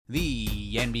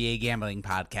The NBA Gambling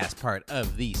Podcast, part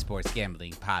of the Sports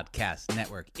Gambling Podcast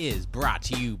Network, is brought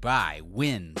to you by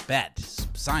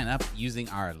WynnBET. Sign up using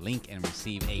our link and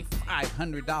receive a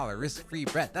 $500 risk-free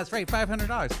bet. That's right,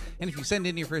 $500. And if you send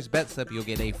in your first bet slip, you'll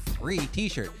get a free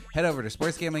t-shirt. Head over to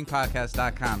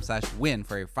sportsgamblingpodcast.com/win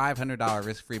for a $500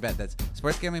 risk-free bet. That's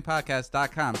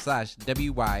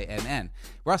sportsgamblingpodcast.com/WYNN.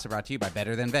 We're also brought to you by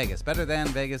Better Than Vegas. Better Than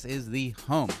Vegas is the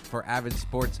home for avid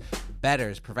sports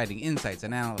bettors, providing insights,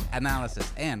 analysis,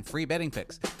 and free betting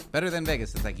picks. Better Than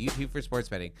Vegas is like YouTube for sports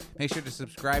betting. Make sure to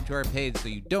subscribe to our page so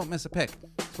you don't miss a pick.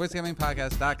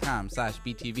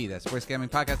 sportsgamblingpodcast.com/BTV. That's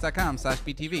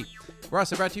sportsgamblingpodcast.com/BTV. We're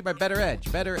also brought to you by Better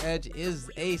Edge. Better Edge is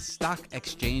a stock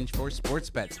exchange for sports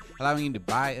bets, allowing you to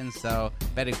buy and sell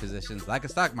betting positions like a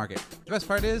stock market. The best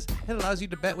part is it allows you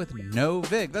to bet with no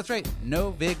VIG. That's right,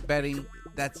 no VIG betting.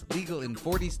 That's legal in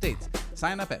 40 states.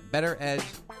 Sign up at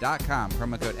betteredge.com.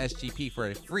 Promo code SGP for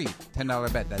a free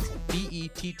 $10 bet. That's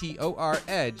BETTOR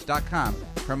edge.com.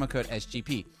 Promo code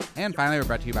SGP. And finally, we're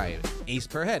brought to you by Ace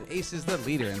Per Head. Ace is the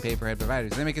leader in pay-per-head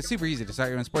providers. They make it super easy to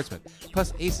start your own sportsbook.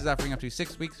 Plus, Ace is offering up to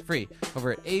 6 weeks free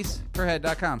over at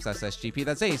aceperhead.com/SGP.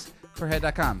 That's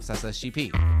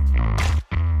aceperhead.com/SGP.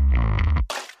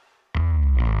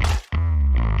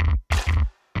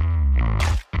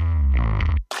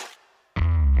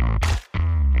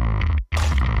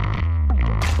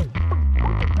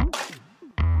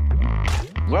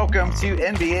 Welcome to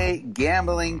NBA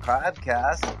Gambling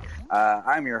Podcast.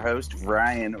 I'm your host,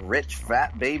 Ryan Rich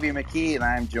Fat Baby McKee, and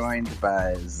I'm joined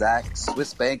by Zach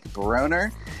Swissbank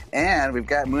Broner, and we've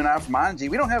got Munaf Manji.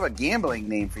 We don't have a gambling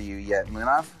name for you yet,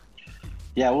 Munaf.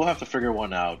 Yeah, we'll have to figure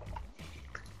one out.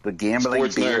 The gambling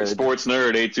Sports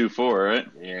Nerd 824, right?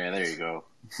 Yeah, there you go.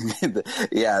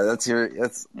 Yeah, that's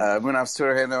Munaf's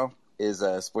Twitter handle is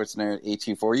Sports Nerd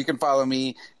 824. You can follow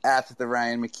me at the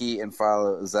Ryan McKee and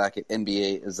follow Zach at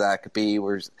NBA Zach B.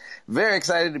 We're very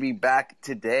excited to be back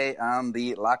today on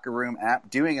the Locker Room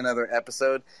app doing another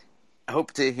episode. I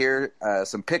hope to hear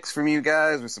some picks from you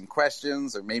guys or some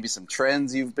questions or maybe some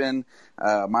trends you've been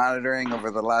monitoring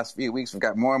over the last few weeks. We've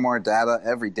got more and more data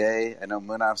every day. I know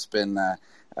Munaf's been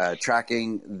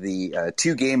tracking the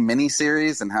 2-game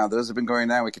mini-series and how those have been going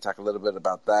down. We could talk a little bit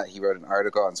about that. He wrote an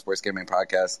article on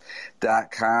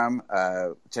sportsgamblingpodcast.com.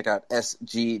 Check out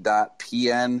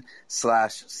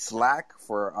sg.pn/Slack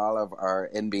for all of our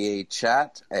NBA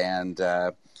chat, and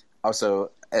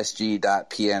also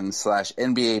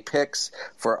sg.pn/NBA picks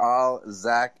for all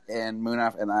Zach and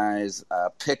Munaf and I's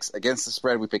picks against the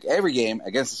spread. We pick every game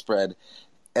against the spread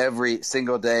every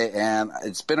single day, and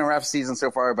it's been a rough season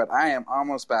so far, but I am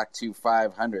almost back to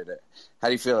 500. How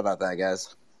do you feel about that,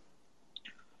 guys?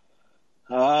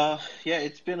 Yeah,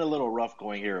 it's been a little rough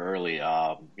going here early.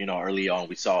 Early on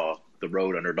we saw the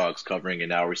road underdogs covering, and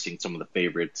now we're seeing some of the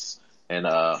favorites and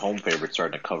home favorites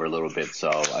starting to cover a little bit. So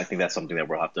I think that's something that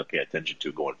we'll have to pay attention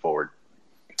to going forward.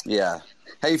 Yeah.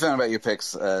 How you feeling about your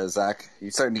picks, Zach?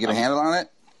 You starting to get a handle on it?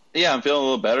 Yeah, I'm feeling a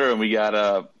little better, and we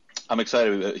got I'm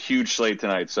excited. We have a huge slate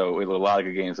tonight, so we have a lot of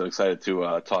good games. I'm excited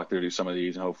to talk through some of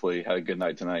these and hopefully have a good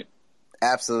night tonight.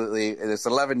 Absolutely. There's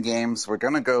 11 games. We're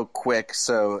going to go quick,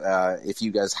 so if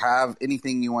you guys have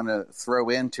anything you want to throw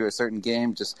into a certain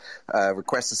game, just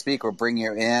request to speak. We'll bring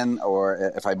you in,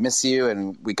 or if I miss you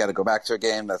and we got to go back to a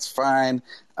game, that's fine,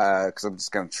 because I'm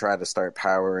just going to try to start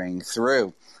powering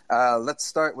through. Let's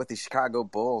start with the Chicago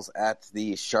Bulls at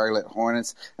the Charlotte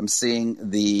Hornets. I'm seeing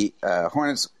the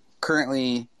Hornets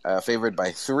currently favored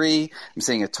by 3. I'm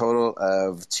seeing a total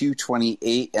of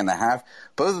 228.5.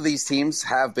 Both of these teams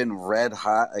have been red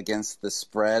hot against the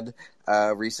spread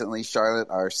recently. Charlotte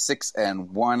are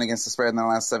 6-1 against the spread in their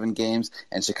last 7 games,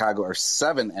 and Chicago are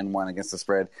 7-1 against the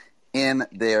spread in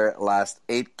their last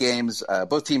 8 games.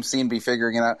 Both teams seem to be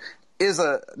figuring it out. Is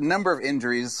a number of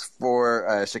injuries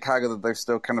for Chicago that they're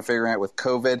still kind of figuring out with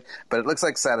COVID, but it looks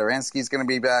like Satoransky's going to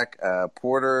be back.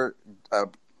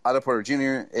 Otto Porter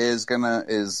Jr. is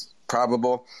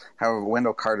probable. However,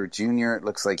 Wendell Carter Jr. it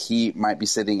looks like he might be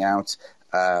sitting out.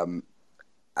 I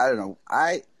don't know.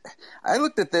 I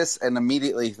looked at this and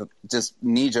immediately just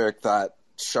knee-jerk thought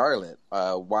Charlotte.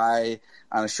 Why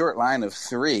on a short line of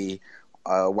 3?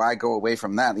 Why go away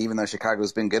from that? Even though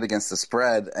Chicago's been good against the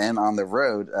spread and on the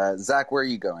road. Zach, where are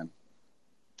you going?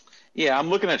 Yeah, I'm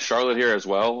looking at Charlotte here as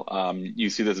well. You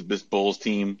see this Bulls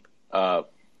team.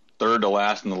 Third to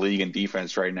last in the league in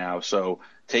defense right now. So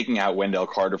taking out Wendell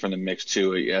Carter from the mix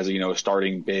too, as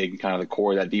starting big, kind of the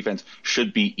core of that defense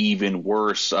should be even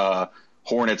worse.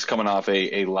 Hornets coming off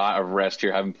a lot of rest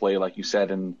here, haven't played, like you said,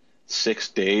 in 6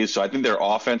 days. So I think their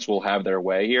offense will have their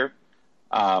way here.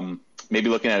 Maybe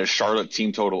looking at a Charlotte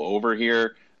team total over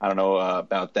here. I don't know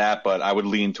about that, but I would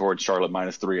lean towards Charlotte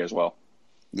 -3 as well.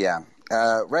 Yeah.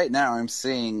 Right now, I'm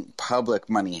seeing public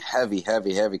money heavy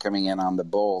coming in on the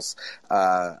Bulls.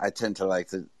 I tend to like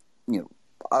to,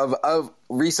 of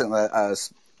recent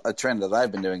a trend that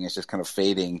I've been doing is just kind of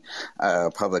fading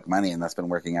public money, and that's been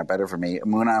working out better for me.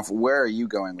 Munaf, where are you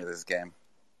going with this game?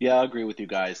 Yeah, I agree with you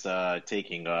guys.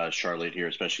 Taking Charlotte here,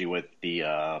 especially with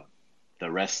the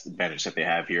rest advantage that they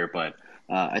have here, but.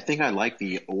 I think I like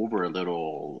the over a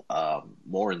little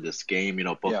more in this game.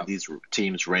 Both of these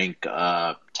teams rank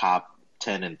top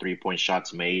 10 in 3-point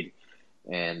shots made,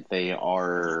 and they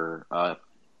are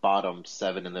bottom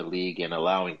 7 in the league in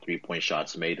allowing 3-point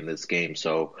shots made in this game.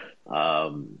 So,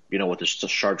 with the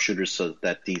sharpshooters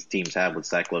that these teams have with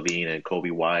Zach LaVine and Kobe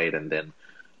White, and then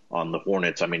on the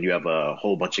Hornets, I mean, you have a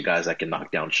whole bunch of guys that can knock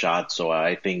down shots. So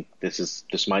I think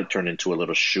this might turn into a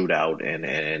little shootout,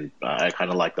 and I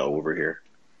kind of like the over here.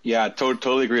 Yeah,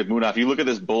 totally agree with Munaf. If you look at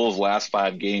this Bulls' last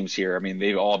 5 games here, I mean,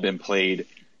 they've all been played,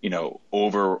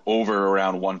 over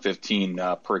around 115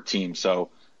 per team. So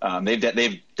they've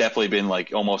definitely been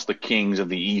like almost the kings of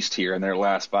the East here in their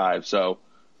last 5. So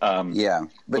but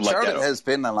Charlotte has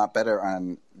been a lot better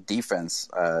on defense.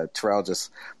 Terrell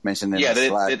just mentioned in the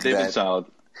Slack they've been solid.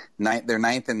 They're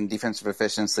 9th in defensive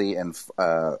efficiency and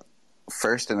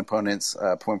first in opponents'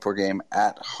 point per game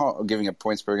at home, giving up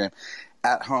points per game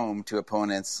at home to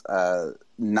opponents.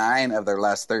 9 of their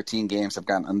last 13 games have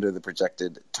gone under the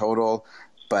projected total.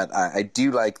 But I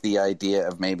do like the idea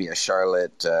of maybe a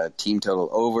Charlotte team total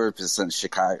over, since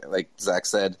Chicago, like Zach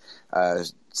said,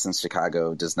 since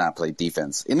Chicago does not play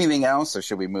defense. Anything else, or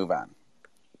should we move on?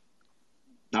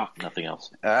 No, nothing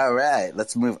else. All right,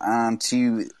 let's move on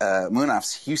to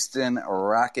Munaf's Houston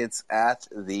Rockets at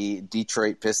the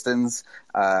Detroit Pistons.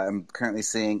 I'm currently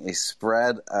seeing a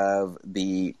spread of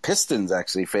the Pistons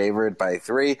actually favored by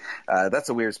 3. That's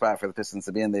a weird spot for the Pistons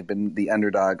to be in. They've been the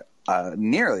underdog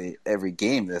nearly every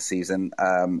game this season.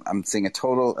 I'm seeing a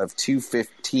total of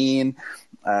 215.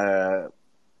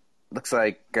 Looks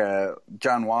like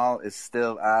John Wall is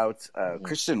still out.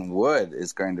 Christian Wood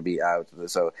is going to be out,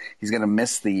 so he's going to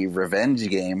miss the revenge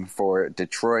game for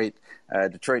Detroit.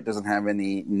 Detroit doesn't have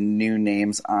any new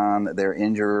names on their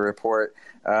injury report.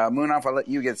 Munaf, I'll let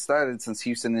you get started since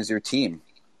Houston is your team.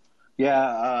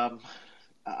 Yeah,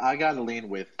 I got to lean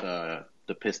with the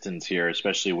Pistons here,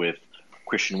 especially with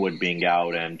Christian Wood being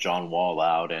out and John Wall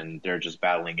out, and they're just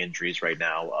battling injuries right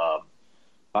now.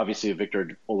 Obviously,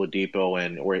 Victor Oladipo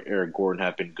and Eric Gordon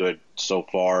have been good so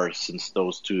far since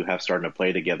those two have started to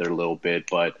play together a little bit.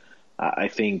 But I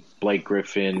think Blake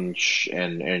Griffin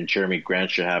and Jeremy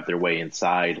Grant should have their way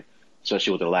inside,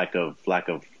 especially with the lack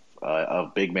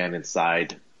of big man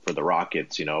inside for the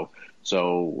Rockets.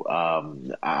 So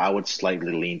I would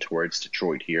slightly lean towards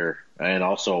Detroit here, and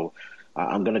also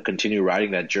I'm going to continue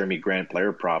riding that Jeremy Grant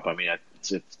player prop. I mean,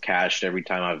 it's cashed every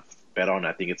time I've bet on.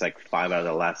 I think it's like 5 out of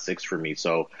the last 6 for me.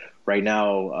 So right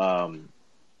now,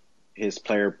 his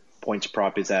player points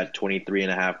prop is at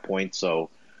 23.5 points. So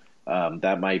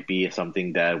that might be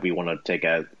something that we want to take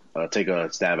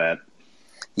a stab at.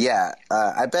 Yeah,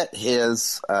 I bet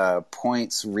his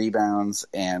points, rebounds,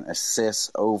 and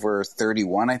assists over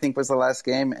 31, I think was the last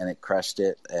game, and it crushed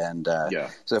it. And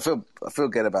so I feel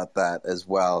good about that as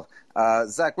well.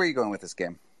 Zach, where are you going with this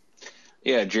game?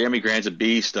 Yeah, Jeremy Grant's a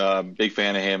beast. Big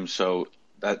fan of him, so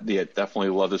definitely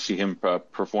love to see him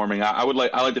performing. I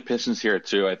like the Pistons here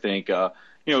too. I think kind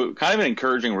of an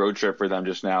encouraging road trip for them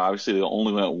just now. Obviously, they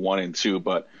only went 1-2,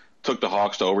 but took the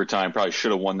Hawks to overtime. Probably should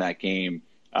have won that game.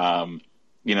 Went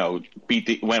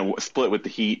split with the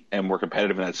Heat and were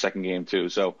competitive in that second game too.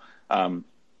 So I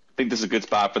think this is a good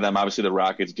spot for them. Obviously, the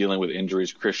Rockets dealing with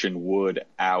injuries. Christian Wood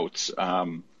out.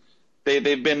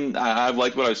 They've been. I've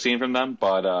liked what I've seen from them,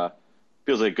 but.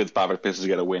 Feels like a good spot for the Pistons to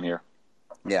get a win here.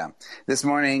 Yeah. This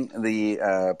morning,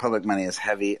 the public money is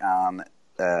heavy on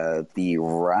the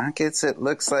Rockets, it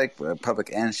looks like.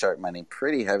 Public and sharp money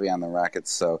pretty heavy on the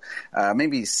Rockets. So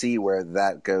maybe see where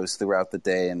that goes throughout the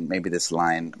day, and maybe this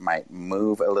line might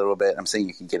move a little bit. I'm saying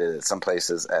you can get it at some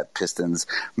places at Pistons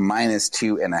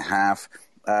 -2.5.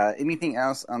 Anything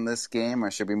else on this game,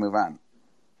 or should we move on?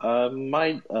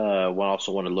 Might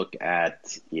also want to look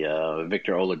at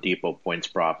Victor Oladipo points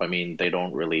prop. I mean, they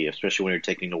don't really, especially when you're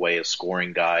taking away a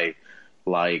scoring guy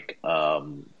like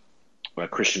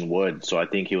Christian Wood. So I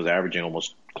think he was averaging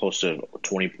almost close to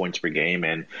 20 points per game.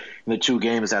 And in the 2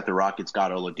 games that the Rockets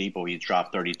got Oladipo, he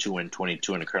dropped 32 and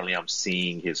 22. And currently I'm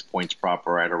seeing his points prop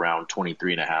right around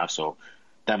 23.5. So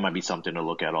that might be something to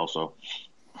look at also.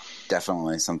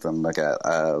 Definitely something to look at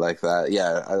like that.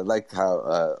 Yeah, I liked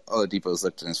how Oladipo's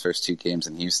looked in his first 2 games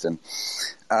in Houston.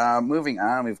 Moving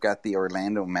on, we've got the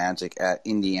Orlando Magic at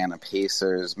Indiana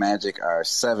Pacers. Magic are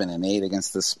 7-8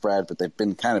 against the spread, but they've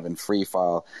been kind of in free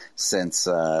fall since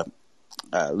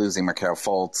losing Markelle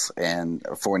Fultz, and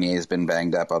Fournier's been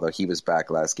banged up, although he was back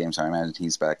last game, so I imagine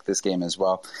he's back this game as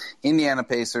well. Indiana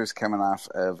Pacers coming off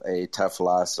of a tough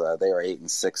loss. They are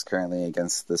 8-6 currently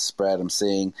against the spread. I'm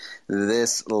seeing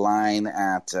this line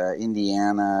at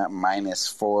Indiana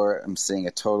 -4. I'm seeing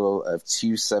a total of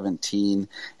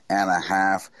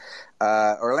 217.5.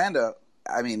 Orlando,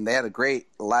 I mean, they had a great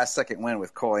last-second win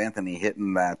with Cole Anthony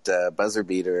hitting that buzzer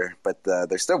beater, but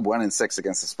they're still 1-6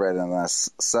 against the spread in the last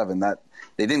 7. That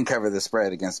they didn't cover the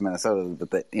spread against Minnesota,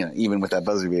 but even with that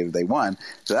buzzer beater, they won.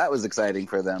 So that was exciting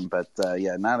for them, but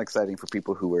not exciting for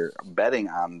people who were betting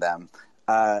on them.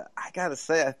 I gotta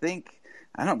say,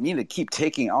 I don't mean to keep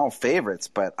taking all favorites,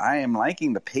 but I am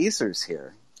liking the Pacers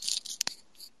here.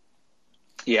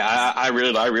 Yeah, I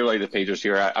really like the Pacers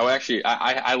here.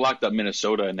 I locked up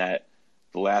Minnesota in the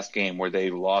last game where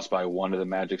they lost by 1 to the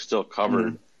Magic, still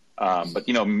covered. But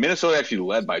Minnesota actually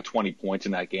led by 20 points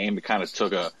in that game. It kind of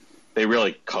they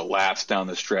really collapsed down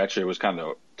the stretch. It was kind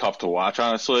of tough to watch,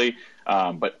 honestly.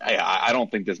 But I don't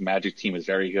think this Magic team is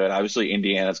very good. Obviously,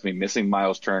 Indiana's going to be missing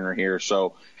Miles Turner here,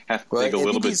 so have to think a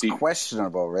little bit deep. He's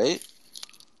questionable, right?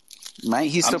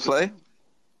 Might he still play?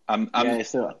 I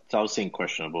was saying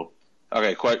questionable.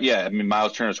 Okay, yeah. I mean,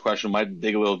 Miles Turner's question might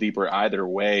dig a little deeper either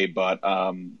way, but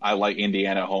I like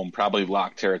Indiana home. Probably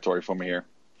lock territory for me here.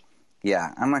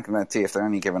 Yeah, I'm not going to tell you if they're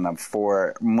only giving up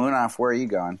 4. Moonoff, where are you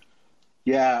going?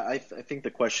 Yeah, I think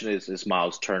the question is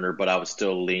Miles Turner, but I would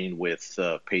still lean with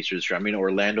Pacers here. I mean,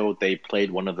 Orlando, they played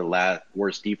one of the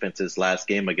worst defenses last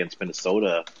game against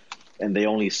Minnesota, and they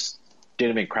only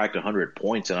didn't even crack 100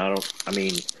 points. And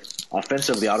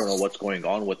offensively, I don't know what's going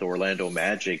on with the Orlando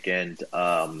Magic. And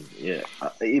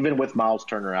even with Miles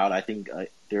Turner out, I think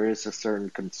there is a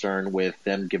certain concern with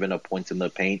them giving up points in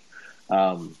the paint.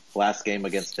 Last game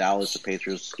against Dallas, the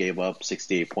Pacers gave up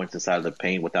 68 points inside of the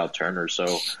paint without Turner.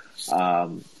 So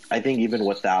I think even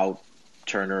without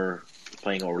Turner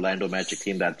playing Orlando Magic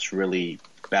team that's really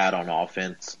bad on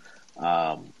offense,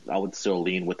 I would still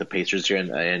lean with the Pacers here.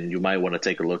 And you might want to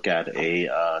take a look at a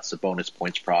Sabonis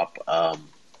points prop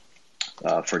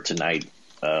for tonight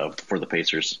for the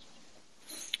Pacers.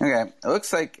 Okay, it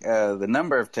looks like the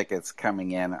number of tickets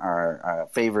coming in are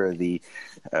favor the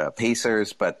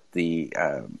Pacers, but the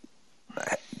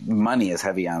money is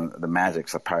heavy on the Magic,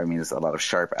 so probably means a lot of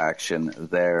sharp action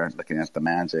there looking at the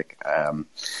Magic.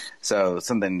 So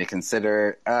something to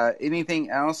consider.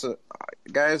 Anything else,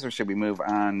 guys, or should we move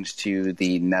on to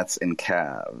the Nets and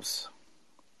Cavs?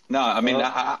 No, I mean,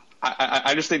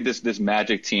 I just think this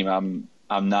Magic team,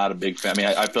 I'm not a big fan. I mean,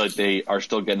 I feel like they are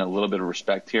still getting a little bit of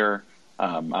respect here.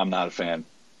 I'm not a fan.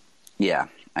 Yeah,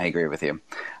 I agree with you.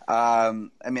 I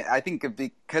mean, I think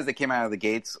because they came out of the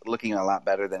gates looking a lot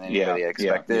better than anybody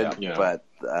expected, but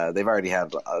they've already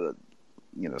had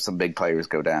some big players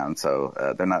go down,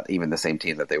 so they're not even the same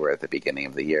team that they were at the beginning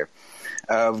of the year.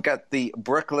 We've got the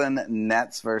Brooklyn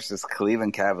Nets versus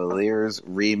Cleveland Cavaliers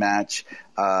rematch.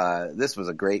 This was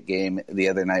a great game. The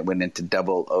other night went into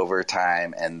double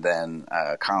overtime, and then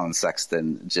Colin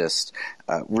Sexton just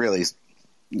really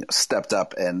stepped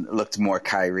up and looked more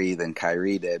Kyrie than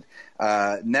Kyrie did.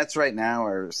 Nets right now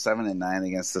are 7-9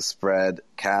 against the spread.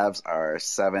 Cavs are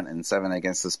 7-7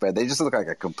 against the spread. They just look like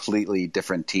a completely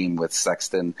different team with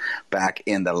Sexton back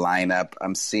in the lineup.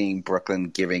 I'm seeing Brooklyn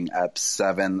giving up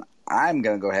 7. I'm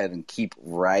going to go ahead and keep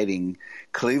riding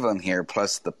Cleveland here,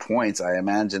 plus the points. I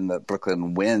imagine that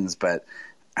Brooklyn wins, but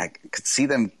I could see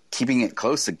them keeping it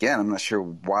close again. I'm not sure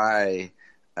why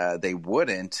they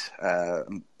wouldn't.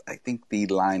 I think the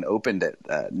line opened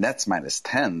at Nets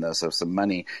 -10, though, so some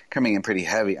money coming in pretty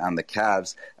heavy on the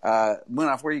Cavs.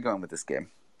 Munaf, where are you going with this game?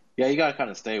 Yeah, you got to kind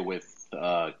of stay with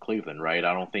Cleveland, right?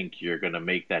 I don't think you're going to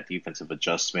make that defensive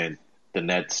adjustment the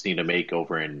Nets need to make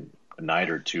over in a night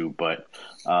or two. But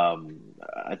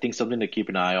I think something to keep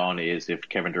an eye on is if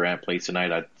Kevin Durant plays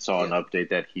tonight. I saw an update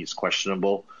that he's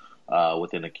questionable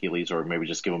with an Achilles, or maybe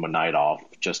just give him a night off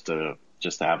just to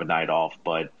have a night off.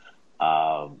 But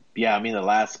I mean, the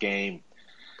last game,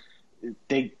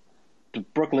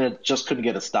 Brooklyn just couldn't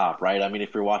get a stop, right? I mean,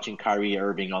 if you're watching Kyrie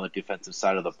Irving on the defensive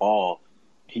side of the ball,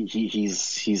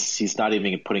 he's not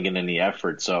even putting in any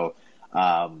effort. So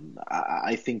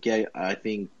I think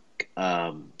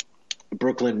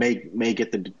Brooklyn may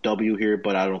get the W here,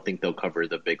 but I don't think they'll cover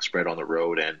the big spread on the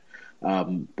road.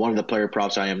 And one of the player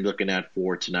props I am looking at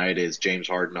for tonight is James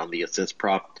Harden on the assist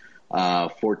prop.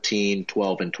 14,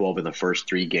 12, and 12 in the first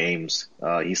 3 games.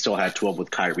 He still had 12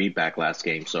 with Kyrie back last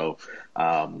game. So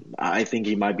I think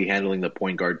he might be handling the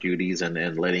point guard duties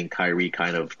and letting Kyrie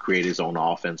kind of create his own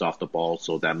offense off the ball.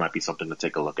 So that might be something to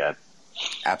take a look at.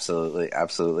 Absolutely,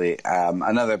 absolutely.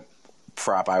 Another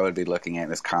prop I would be looking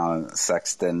at is Colin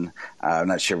Sexton. I'm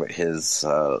not sure what his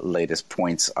latest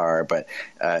points are, but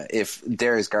if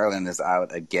Darius Garland is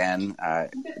out again,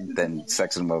 then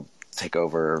Sexton will take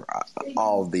over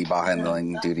all the ball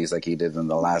handling duties like he did in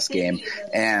the last game.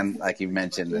 And like you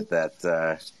mentioned,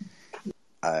 that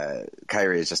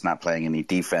Kyrie is just not playing any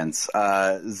defense.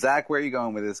 Zach, where are you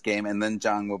going with this game? And then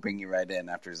John will bring you right in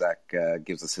after Zach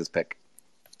gives us his pick.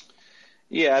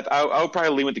 Yeah, I would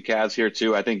probably lean with the Cavs here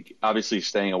too. I think obviously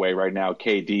staying away right now,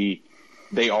 KD,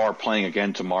 they are playing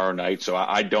again tomorrow night, so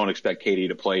I don't expect KD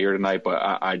to play here tonight, but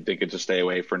I think it's a stay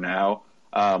away for now.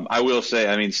 I will say,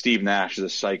 I mean, Steve Nash is a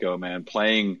psycho, man.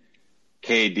 Playing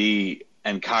KD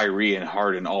and Kyrie and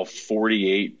Harden all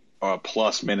 48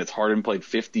 plus minutes. Harden played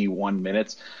 51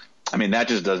 minutes. I mean, that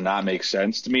just does not make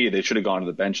sense to me. They should have gone to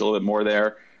the bench a little bit more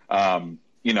there.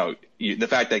 The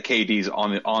fact that KD's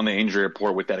on the injury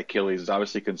report with that Achilles is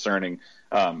obviously concerning,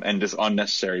 and just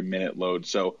unnecessary minute load.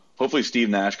 So hopefully Steve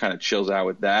Nash kind of chills out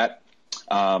with that.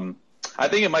 I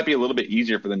think it might be a little bit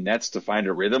easier for the Nets to find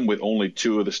a rhythm with only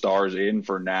 2 of the stars in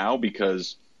for now,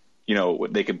 because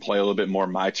they can play a little bit more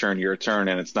my turn, your turn,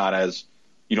 and it's not as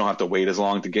you don't have to wait as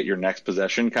long to get your next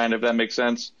possession. Kind of, that makes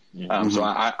sense. Mm-hmm. So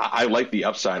I like the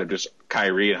upside of just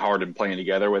Kyrie and Harden playing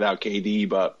together without KD,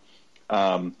 but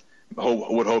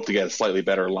would hope to get a slightly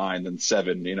better line than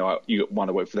 7. You want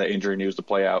to wait for that injury news to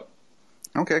play out.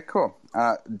 Okay, cool.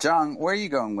 John, where are you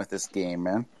going with this game,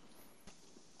 man?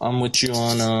 I'm with you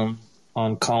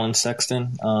on Colin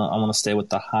Sexton. I want to stay with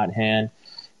the hot hand.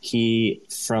 He,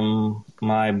 from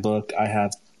my book, I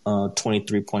have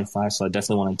 23.5, so I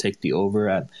definitely want to take the over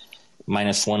at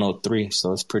minus 103.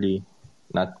 So it's pretty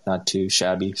not too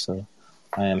shabby. So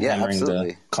I am hammering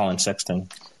the Colin Sexton.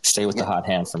 Stay with the hot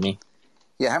hand for me.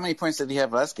 Yeah, how many points did he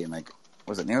have last game? Like,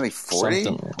 was it nearly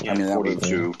 40? Yeah, I mean,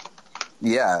 42.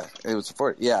 Yeah, it was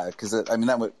 40. Yeah, because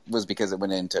that was because it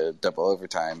went into double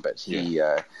overtime. But he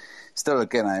still,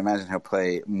 again, I imagine he'll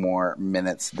play more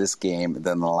minutes this game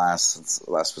than the last. Since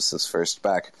last was his first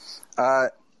back.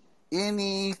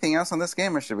 Anything else on this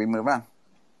game, or should we move on?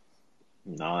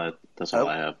 No, that's all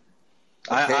I have.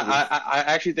 Okay. I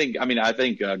actually think. I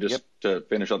think just to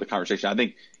finish up the conversation, I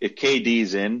think if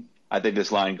KD's in, I think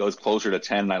this line goes closer to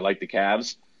 10, and I like the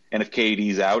Cavs. And if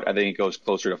KD's out, I think it goes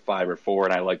closer to 5 or 4,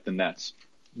 and I like the Nets.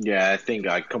 Yeah, I think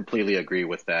I completely agree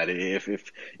with that. If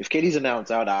KD's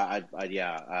announced out,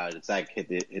 Zach hit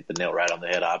the nail right on the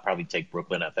head. I'd probably take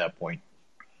Brooklyn at that point.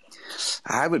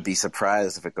 I would be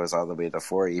surprised if it goes all the way to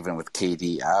 4, even with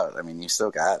KD out. I mean, you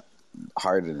still got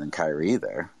Harden and Kyrie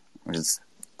there, which is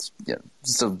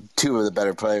still 2 of the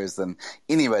better players than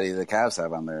anybody the Cavs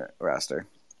have on their roster.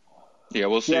 Yeah,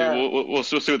 we'll see. Yeah. We'll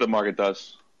see what the market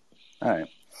does. All right.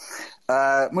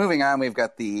 Moving on, we've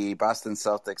got the Boston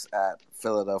Celtics at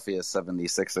Philadelphia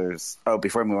 76ers. Oh,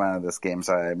 before we move on to this game,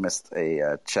 sorry, I missed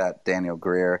a chat. Daniel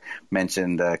Greer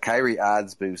mentioned Kyrie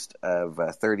odds boost of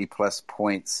 30-plus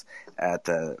points at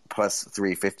plus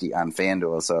 350 on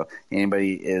FanDuel. So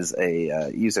anybody is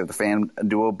a user of the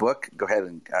FanDuel book, go ahead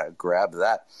and grab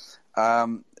that.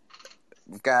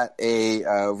 We've got a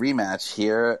rematch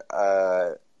here.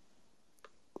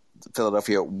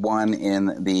 Philadelphia won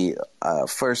in the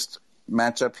first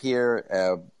matchup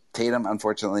here. Tatum,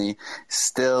 unfortunately,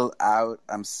 still out.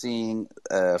 I'm seeing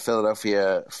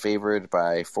Philadelphia favored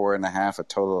by 4.5, a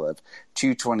total of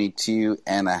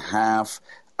 222.5.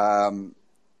 I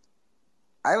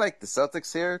like the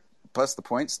Celtics here, plus the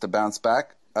points to bounce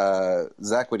back.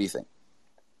 Zach, what do you think?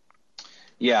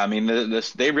 Yeah, I mean,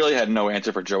 they really had no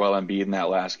answer for Joel Embiid in that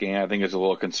last game. I think it's a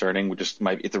little concerning.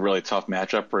 It's a really tough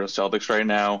matchup for the Celtics right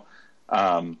now.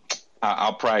 I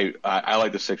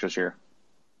like the Sixers here.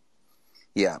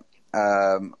 Yeah.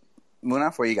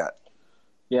 Munaf, what you got?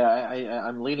 Yeah,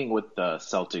 I'm leaning with the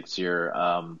Celtics here.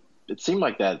 It seemed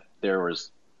like that there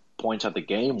was points at the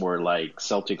game where like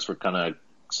Celtics were kind of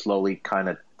slowly kind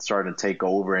of starting to take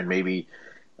over and maybe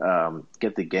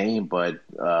get the game, but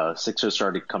Sixers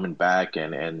started coming back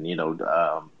and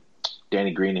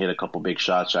Danny Green hit a couple big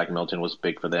shots. Jack Milton was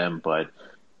big for them, but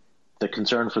the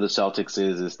concern for the Celtics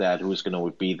is that who's going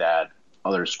to be that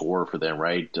other scorer for them,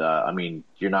 right? I mean,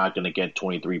 you're not going to get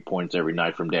 23 points every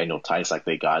night from Daniel Tice like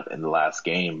they got in the last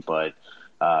game, but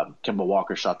Kemba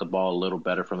Walker shot the ball a little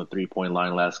better from the three-point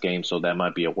line last game, so that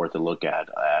might be worth a look at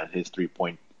his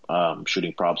three-point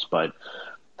shooting props. But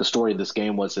the story of this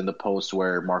game was in the post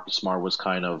where Marcus Smart was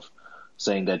kind of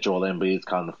saying that Joel Embiid is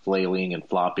kind of flailing and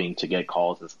flopping to get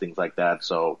calls and things like that.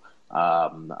 So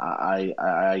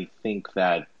I think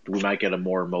that we might get a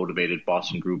more motivated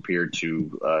Boston group here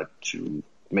to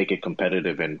make it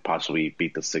competitive and possibly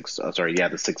beat the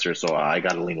Sixers. So I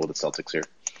got to lean with the Celtics here.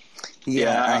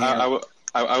 Yeah,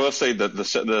 I will say that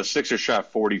the Sixers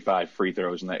shot 45 free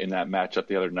throws in that matchup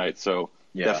the other night. So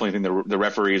definitely think the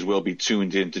referees will be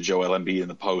tuned into Joel Embiid in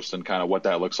the post and kind of what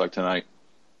that looks like tonight.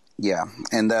 Yeah,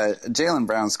 and Jaylen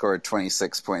Brown scored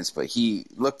 26 points, but he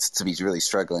looked to be really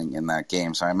struggling in that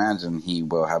game. So I imagine he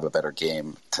will have a better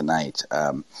game tonight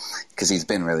because he's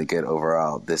been really good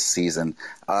overall this season.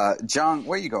 John,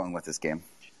 where are you going with this game?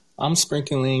 I'm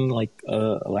sprinkling like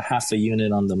a half a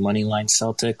unit on the money line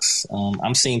Celtics.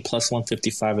 I'm seeing plus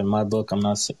 155 in my book. I'm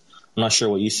not sure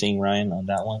what you're seeing, Ryan, on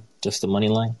that one. Just the money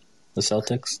line, the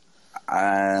Celtics.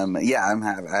 I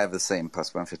have the same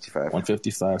plus 155.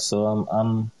 155. So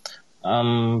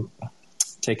I'm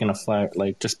taking a flyer,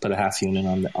 like just put a half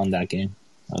unit on that game.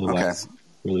 Otherwise,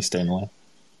 really staying away.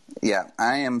 Yeah,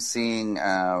 I am seeing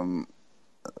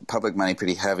public money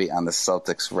pretty heavy on the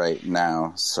Celtics right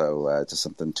now, so just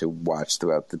something to watch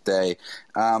throughout the day.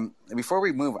 Before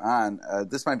we move on,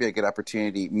 this might be a good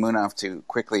opportunity, Munaf, to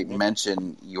quickly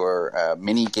mention your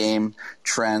mini game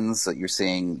trends that you're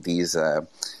seeing. These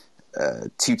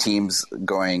two teams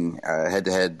going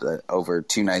head-to-head over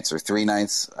 2 nights or 3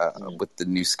 nights with the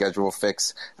new schedule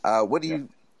fix.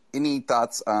 Any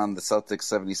thoughts on the Celtics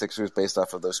 76ers based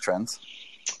off of those trends?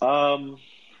 So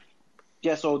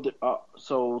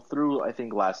through, I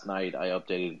think last night, I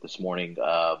updated this morning,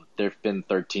 there have been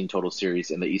 13 total series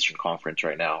in the Eastern Conference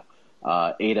right now.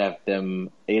 8 of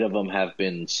them have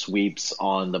been sweeps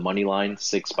on the money line,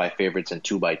 6 by favorites and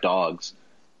 2 by dogs.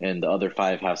 And the other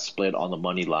 5 have split on the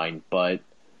money line. But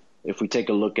if we take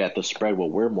a look at the spread,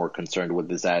 what we're more concerned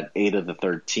with is that 8 of the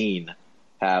 13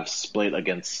 have split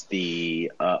against the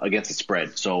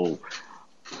spread. So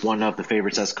one of the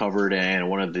favorites has covered and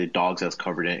one of the dogs has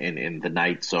covered in the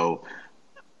night. So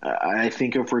I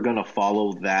think if we're going to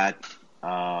follow that,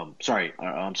 I'm sorry.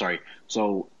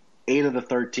 So 8 of the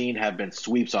 13 have been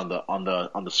sweeps on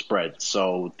the spread.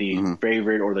 So the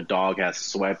favorite or the dog has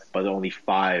swept, but only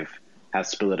 5 have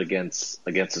split against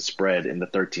the spread in the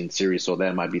 13 series. So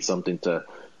that might be something the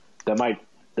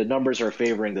numbers are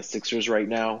favoring the Sixers right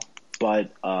now. But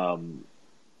one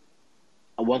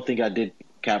thing I did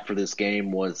cap for this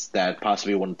game was that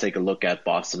possibly want to take a look at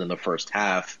Boston in the first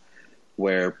half,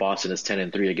 where Boston is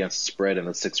 10-3 against the spread and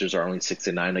the Sixers are only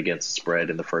 6-9 against the spread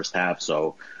in the first half.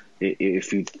 So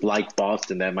if you like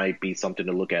Boston, that might be something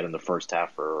to look at in the first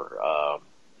half for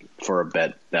a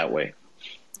bet that way.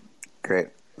 Great.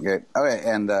 Okay,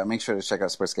 and make sure to check out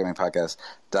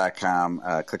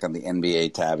sportsgamingpodcast.com. Click on the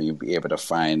NBA tab, and you'll be able to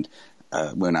find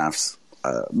Munaf's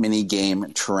mini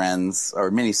game trends or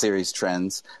mini series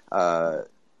trends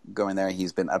going there.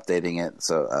 He's been updating it,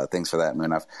 so thanks for that,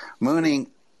 Munaf. Moving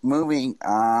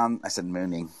on. I said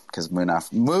mooning because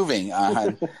Munaf. Moving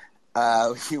on.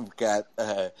 We've got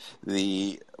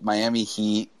the Miami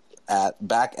Heat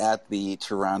back at the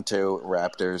Toronto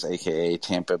Raptors, aka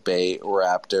Tampa Bay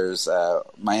Raptors.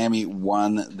 Miami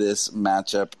won this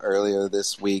matchup earlier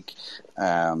this week.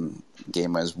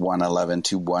 Game was 111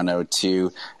 to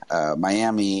 102.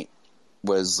 Miami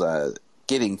was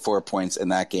getting 4 points in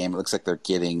that game. It looks like they're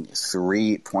getting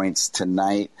 3 points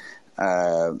tonight.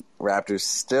 Raptors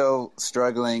still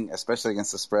struggling, especially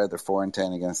against the spread. They're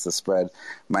 4-10 against the spread.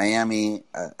 Miami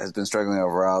has been struggling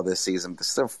overall this season. They're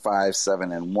still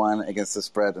 5-7-1 against the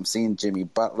spread. I'm seeing Jimmy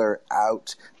Butler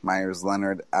out, Myers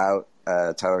Leonard out,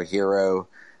 Tyler Hero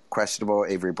questionable,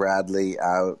 Avery Bradley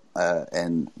out,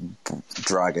 and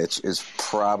Dragic is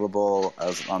probable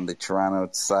on the Toronto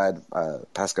side.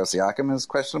 Pascal Siakam is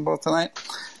questionable tonight.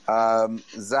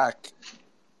 Zach,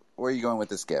 where are you going with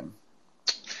this game?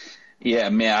 Yeah,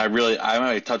 man, I'm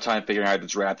having a tough time figuring out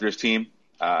this Raptors team.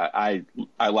 I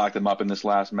locked him up in this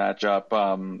last matchup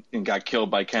and got killed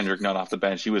by Kendrick Nunn off the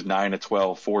bench. He was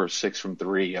 9-12, 4 of 6 from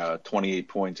 3, 28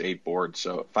 points, 8 boards,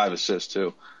 so 5 assists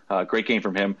too. Great game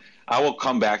from him. I will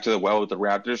come back to the well with the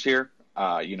Raptors here.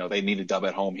 They need a dub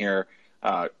at home here.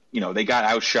 They got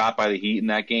outshot by the Heat in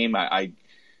that game.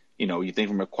 You think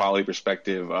from a quality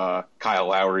perspective, Kyle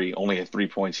Lowry only had 3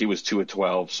 points. He was 2 of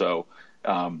 12, so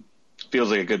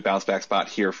feels like a good bounce back spot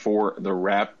here for the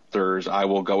Raptors. I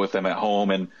will go with them at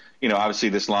home. And, obviously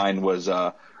this line was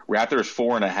Raptors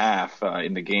 4.5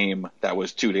 in the game that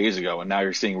was 2 days ago. And now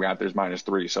you're seeing Raptors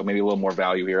 -3. So maybe a little more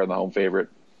value here on the home favorite.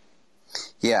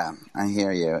 Yeah, I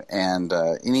hear you. And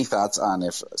any thoughts on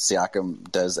if Siakam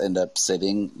does end up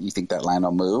sitting? You think that line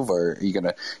will move, or are you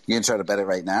gonna try to bet it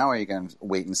right now, or are you gonna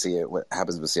wait and see what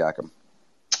happens with Siakam?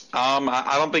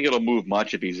 I don't think it'll move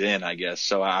much if he's in, I guess.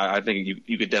 So I think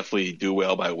you could definitely do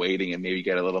well by waiting and maybe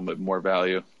get a little bit more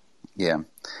value. Yeah.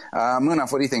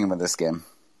 Munaf, what do you think about this game?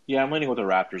 Yeah, I'm leaning with the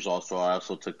Raptors also. I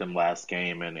also took them last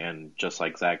game, and just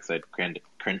like Zach said,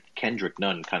 Kendrick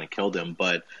Nunn kind of killed him.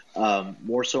 But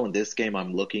more so in this game,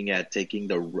 I'm looking at taking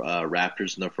the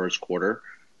Raptors in the first quarter.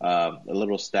 A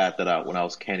little stat that when I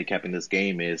was handicapping this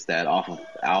game is that off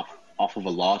of a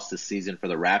loss this season for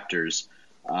the Raptors,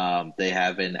 they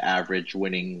have an average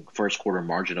winning first quarter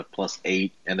margin of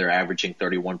 +8, and they're averaging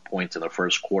 31 points in the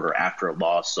first quarter after a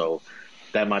loss. So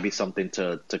that might be something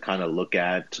to kind of look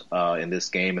at in this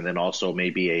game, and then also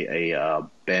maybe a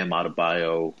Bam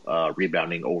Adebayo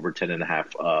rebounding over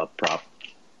 10.5 prop.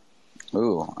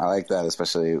 Ooh, I like that,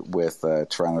 especially with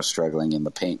Toronto struggling in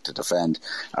the paint to defend.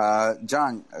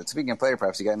 John, speaking of player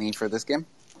props, you got any for this game?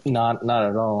 Not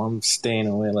at all. I'm staying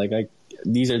away.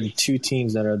 These are the two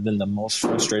teams that have been the most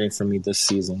frustrating for me this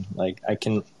season.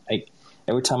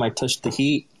 Every time I touch the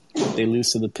Heat, they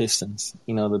lose to the Pistons.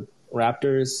 The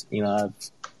Raptors,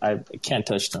 I can't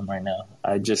touch them right now.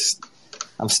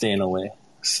 I'm staying away.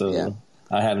 So yeah.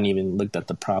 I haven't even looked at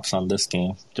the props on this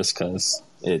game just because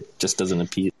it just doesn't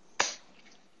appeal.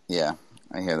 Yeah,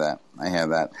 I hear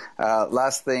that.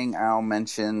 Last thing I'll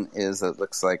mention is it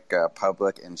looks like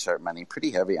Public and Sharp Money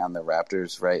pretty heavy on the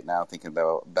Raptors right now, thinking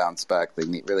they'll bounce back. They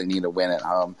really need a win at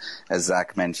home. As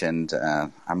Zach mentioned,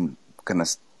 I'm going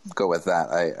to go with that.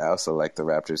 I also like the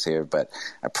Raptors here, but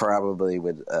I probably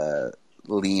would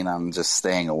lean on just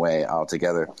staying away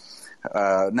altogether.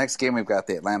 Next game, we've got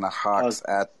the Atlanta Hawks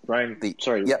at Ryan.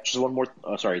 Just one more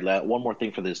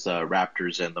thing for this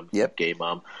Raptors and the game.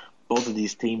 Both of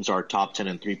these teams are top 10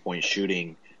 in 3-point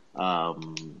shooting.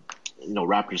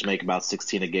 Raptors make about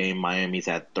 16 a game. Miami's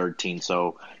at 13.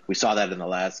 So we saw that in the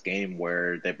last game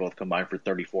where they both combined for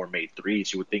 34 made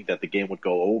threes. You would think that the game would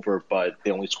go over, but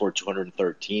they only scored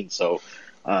 213. So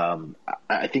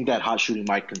I think that hot shooting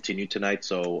might continue tonight.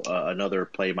 So another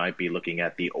play might be looking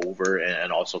at the over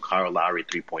and also Kyle Lowry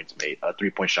 3-point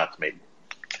shots made.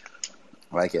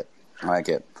 I like it.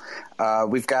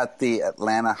 We've got the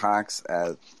Atlanta Hawks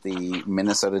at the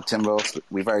Minnesota Timberwolves.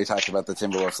 We've already talked about the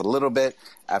Timberwolves a little bit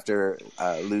after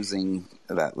losing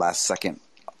that last second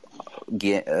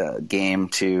game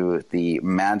to the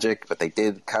Magic, but they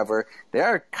did cover. They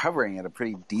are covering at a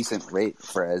pretty decent rate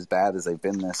for as bad as they've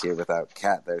been this year without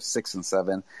Cat. They're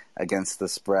 6-7 against the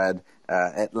spread.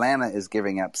 Atlanta is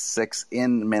giving up 6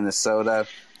 in Minnesota.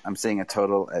 I'm seeing a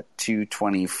total at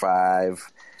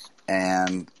 225,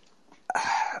 and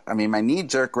my knee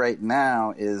jerk right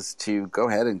now is to go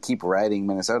ahead and keep riding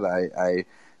Minnesota. I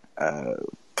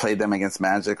played them against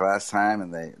Magic last time,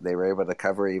 and they were able to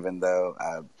cover, even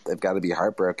though they've got to be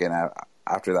heartbroken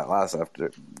after that loss.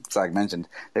 After Zach mentioned,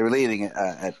 they were leading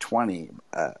at 20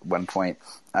 at one point.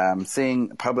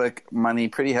 Seeing public money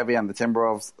pretty heavy on the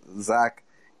Timberwolves. Zach,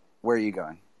 where are you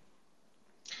going?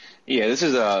 Yeah, this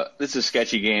is a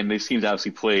sketchy game. These teams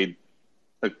obviously played,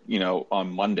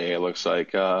 on Monday. It looks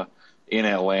like. In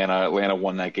Atlanta. Atlanta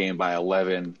won that game by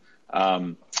 11.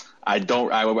 I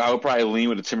would probably lean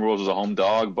with the Timberwolves as a home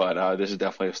dog, but this is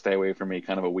definitely a stay away for me.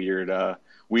 Kind of a weird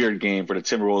game for the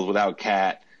Timberwolves without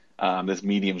Cat. This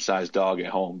medium-sized dog at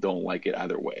home. Don't like it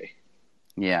either way.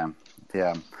 Yeah.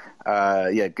 Good.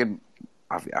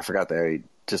 I forgot they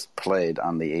just played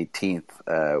on the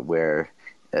 18th, where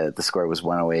the score was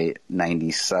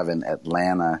 108-97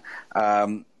 Atlanta.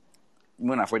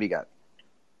 Munaf, what do you got?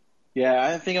 Yeah,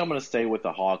 I think I'm going to stay with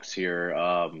the Hawks here,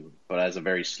 but as a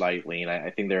very slight lean. I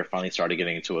think they're finally started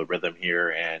getting into a rhythm here,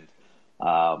 and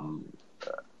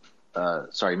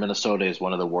Minnesota is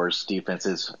one of the worst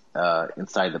defenses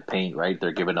inside the paint, right?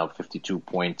 They're giving up 52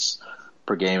 points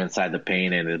per game inside the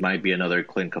paint, and it might be another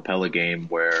Clint Capella game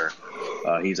where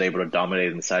he's able to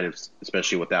dominate inside,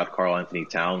 especially without Karl Anthony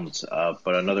Towns.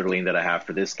 But another lean that I have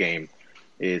for this game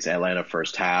is Atlanta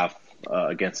first half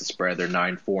against the spread. They're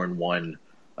 9-4-1.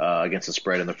 Against the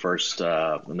spread in the first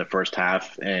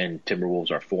half, and Timberwolves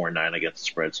are 4-9 against the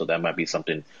spread, so that might be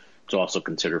something to also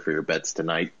consider for your bets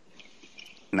tonight.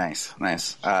 Nice.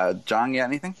 John, you got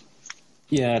anything?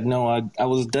 Yeah, no, I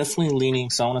was definitely leaning,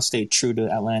 so I want to stay true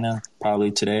to Atlanta probably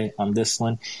today on this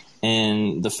one,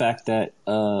 and the fact that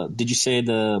did you say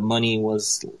the money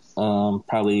was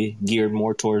probably geared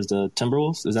more towards the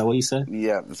Timberwolves? Is that what you said?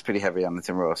 Yeah, it's pretty heavy on the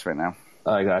Timberwolves right now.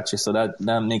 I got you. So that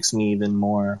makes me even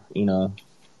more,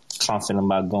 confident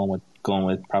about going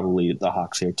with probably the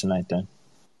Hawks here tonight then.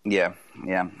 Yeah.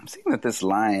 I'm seeing that this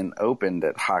line opened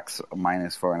at Hawks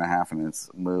 -4.5, and it's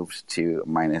moved to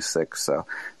 -6. So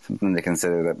something to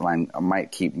consider. That line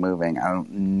might keep moving. I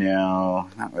don't know.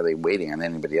 Not really waiting on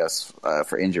anybody else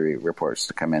for injury reports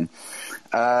to come in.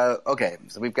 Okay,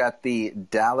 so we've got the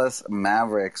Dallas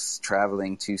Mavericks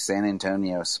traveling to San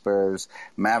Antonio Spurs.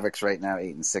 Mavericks right now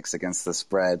 8-6 against the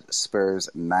spread. Spurs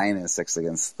 9-6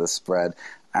 against the spread.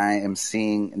 I am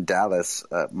seeing Dallas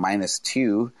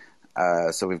 -2.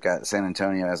 So we've got San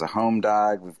Antonio as a home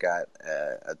dog. We've got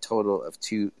a total of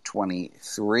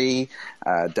 223.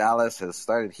 Dallas has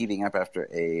started heating up after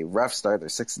a rough start. They're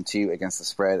 6-2 against the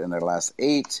spread in their last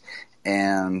 8.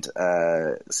 And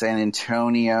San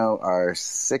Antonio are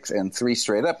 6-3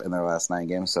 straight up in their last 9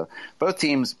 games. So both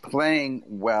teams playing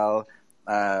well.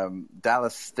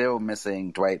 Dallas still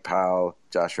missing Dwight Powell,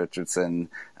 Josh Richardson,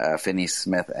 Finney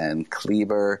Smith, and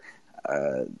Kleber.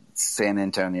 San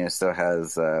Antonio still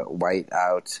has White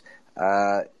out.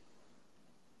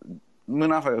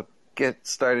 Munaf, I'll get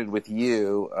started with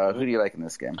you. Who do you like in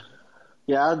this game?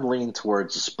 Yeah, I'm leaning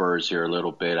towards the Spurs here a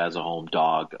little bit as a home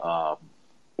dog.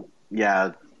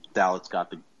 Dallas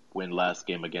got the win last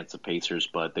game against the Pacers,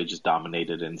 but they just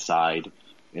dominated inside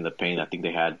in the paint. I think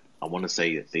they had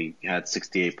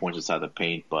 68 points inside the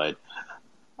paint, but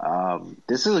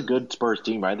this is a good Spurs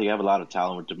team, right? They have a lot of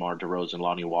talent with DeMar DeRozan,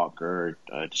 Lonnie Walker.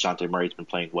 DeJounte Murray's been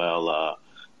playing well.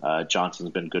 Johnson's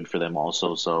been good for them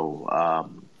also. So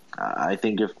I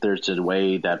think if there's a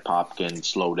way that Pop can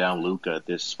slow down Luka,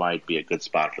 this might be a good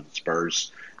spot for the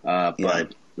Spurs.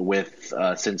 But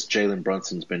since Jalen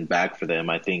Brunson's been back for them,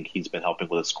 I think he's been helping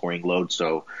with a scoring load.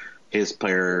 So his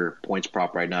player points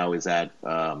prop right now is at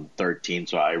 13.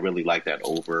 So I really like that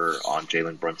over on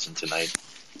Jalen Brunson tonight.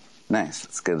 Nice.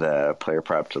 It's good player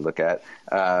prop to look at.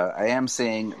 I am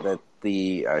seeing that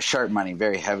the sharp money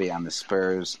very heavy on the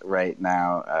Spurs right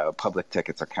now. Public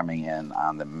tickets are coming in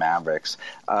on the Mavericks.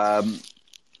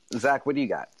 Zach, what do you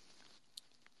got?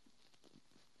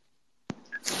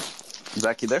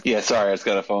 Zach, you there? Yeah, sorry, I just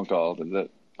got a phone call. I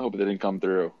hope it didn't come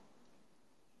through.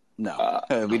 No,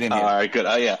 we didn't hear. All right, good.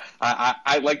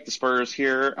 I like the Spurs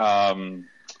here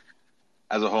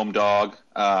as a home dog.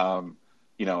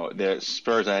 The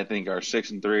Spurs, I think, are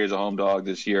 6-3 as a home dog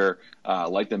this year.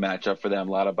 Like the matchup for them.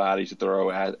 A lot of bodies to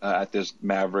throw at this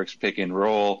Mavericks pick and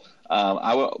roll.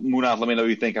 Munaf, let me know what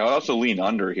you think. I would also lean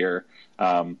under here.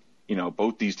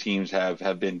 Both these teams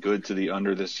have been good to the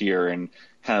under this year, and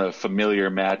kind of a familiar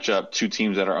matchup. Two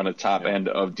teams that are on the top end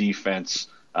of defense.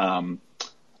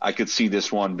 I could see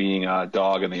this one being a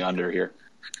dog in the under here.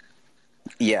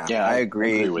 Yeah, I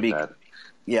agree with that.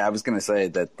 Yeah, I was going to say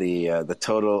that the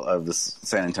total of the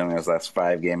San Antonio's last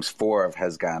 5 games, 4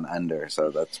 has gone under, so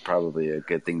that's probably a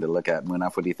good thing to look at.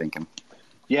 Munaf, what are you thinking?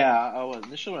 Yeah,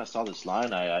 initially when I saw this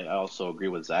line, I also agree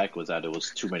with Zach, was that it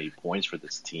was too many points for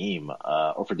this team,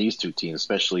 or for these two teams,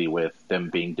 especially with them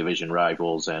being division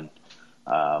rivals and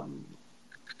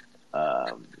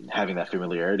having that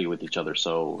familiarity with each other.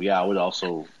 So, yeah, I would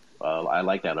also I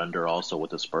like that under also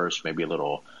with the Spurs, maybe a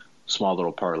small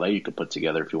little parlay you could put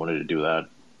together if you wanted to do that.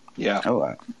 Yeah. Oh,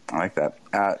 I like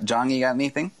that. John, you got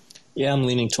anything? Yeah, I'm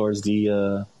leaning towards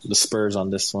the Spurs on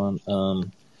this one.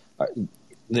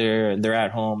 They're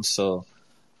at home, so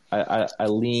I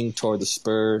lean toward the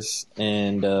Spurs,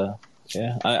 and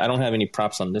I don't have any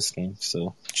props on this game,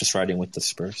 so just riding with the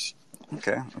Spurs.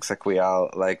 Okay, looks like we all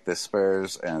like the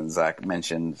Spurs, and Zach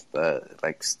mentioned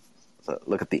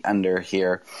look at the under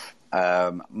here.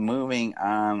 Moving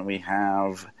on, we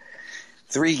have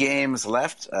 3 games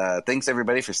left. Thanks,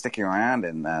 everybody, for sticking around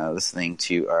and listening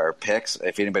to our picks.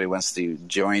 If anybody wants to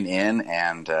join in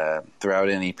and throw out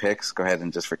any picks, go ahead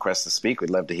and just request to speak. We'd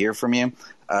love to hear from you.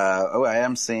 I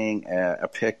am seeing a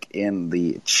pick in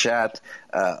the chat.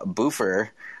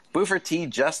 Boofer T.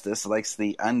 Justice likes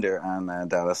the under on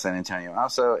Dallas San Antonio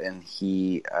also, and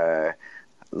he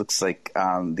looks like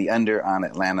the under on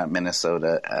Atlanta,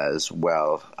 Minnesota as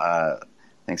well.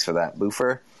 Thanks for that,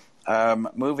 Boofer.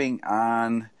 Moving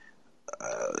on,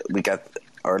 we got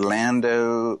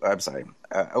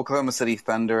Oklahoma City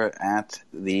Thunder at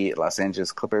the Los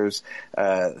Angeles Clippers.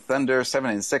 Thunder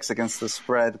 7-6 against the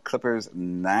spread. Clippers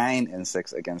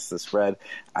 9-6 against the spread.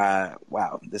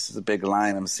 Wow, this is a big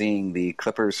line. I'm seeing the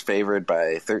Clippers favored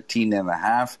by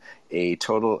 13.5, a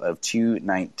total of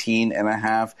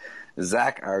 219.5.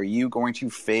 Zach, are you going to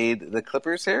fade the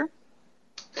Clippers here?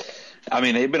 I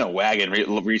mean, they've been a wagon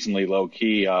recently, low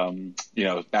key.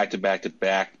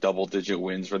 Back-to-back double-digit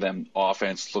wins for them.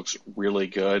 Offense looks really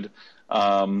good.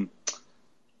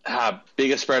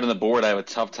 Biggest spread on the board, I have a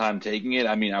tough time taking it.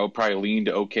 I mean, I would probably lean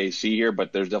to OKC here,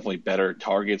 but there's definitely better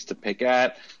targets to pick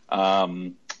at.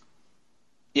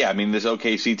 Yeah, I mean, this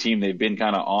OKC team, they've been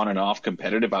kind of on and off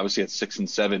competitive. Obviously, at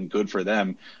 6-7, good for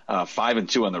them.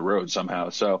 5-2 on the road somehow.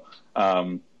 So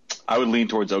I would lean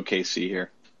towards OKC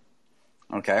here.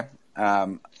 Okay.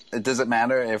 Does it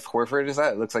matter if Horford is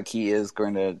out? It looks like he is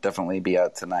going to definitely be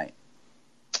out tonight.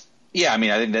 Yeah, I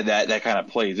mean, I think that kind of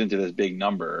plays into this big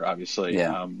number, obviously.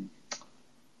 Yeah.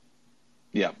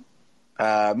 Yeah.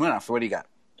 Munaf, what do you got?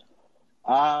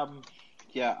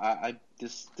 Yeah,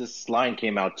 this line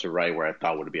came out to right where I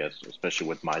thought would be, especially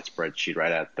with my spreadsheet,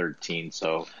 right at 13.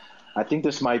 So I think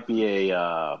this might be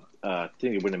I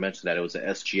think it wouldn't have mentioned that it was a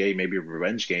SGA, maybe a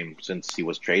revenge game since he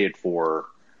was traded for.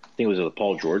 I think it was the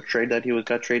Paul George trade that he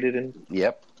got traded in.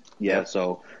 Yep. Yeah,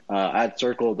 so I had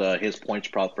circled his points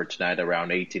prop for tonight around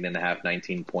 18.5,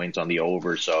 19 points on the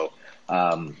over. So,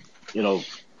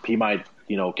 he might,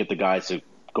 get the guys to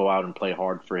go out and play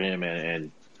hard for him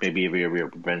and maybe a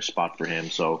revenge spot for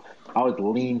him. So I would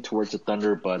lean towards the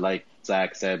Thunder, but like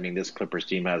Zach said, I mean, this Clippers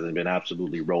team hasn't been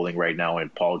absolutely rolling right now,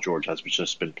 and Paul George has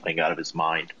just been playing out of his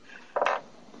mind.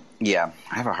 Yeah,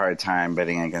 I have a hard time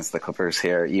betting against the Clippers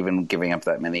here, even giving up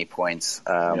that many points.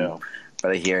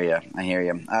 But I hear you.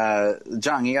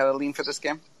 John, you got a lean for this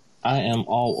game? I am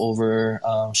all over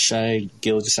Shai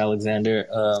Gilgeous-Alexander.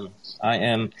 I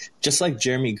am, just like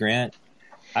Jeremy Grant,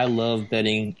 I love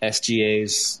betting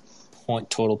SGA's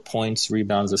total points,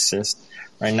 rebounds, assists.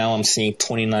 Right now I'm seeing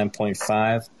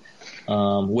 29.5.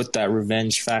 With that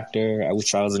revenge factor,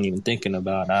 which I wasn't even thinking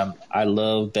about, I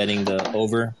love betting the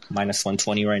over, minus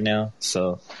 120 right now.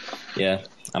 So, yeah,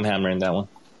 I'm hammering that one.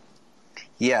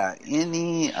 Yeah,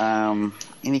 any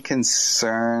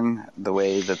concern the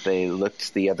way that they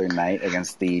looked the other night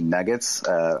against the Nuggets?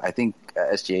 I think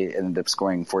SGA ended up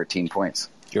scoring 14 points.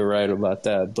 You're right about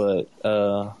that, but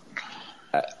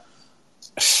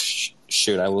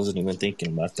shoot, I wasn't even thinking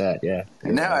about that. Yeah.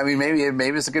 No, I mean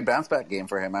maybe it's a good bounce back game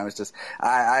for him. I was just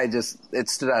it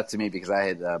stood out to me because I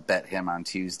had bet him on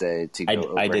Tuesday to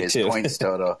go over his points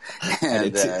total.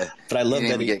 And, but I love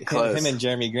that him and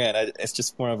Jeremy Grant. It's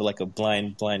just more of like a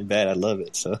blind bet. I love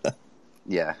it. So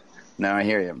yeah, no, I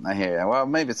hear you. Well,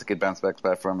 maybe it's a good bounce back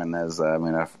spot for him, and as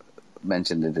I've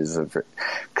mentioned,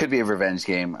 could be a revenge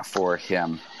game for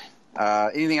him.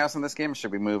 Anything else in this game, or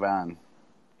should we move on?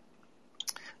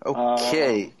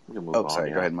 Okay. Sorry.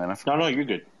 Go ahead, Munaf. No, you're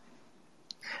good.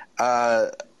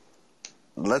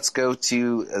 Let's go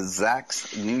to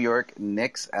Zach's New York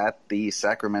Knicks at the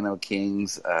Sacramento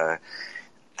Kings.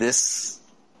 This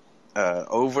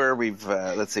over, we've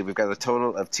got a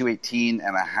total of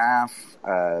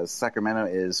 218.5. Sacramento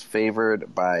is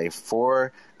favored by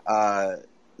 4.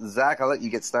 Zach, I'll let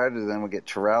you get started, and then we'll get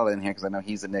Terrell in here because I know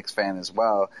he's a Knicks fan as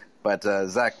well. But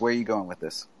Zach, where are you going with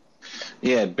this?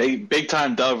 Yeah, big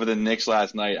time dub for the Knicks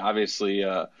last night. Obviously,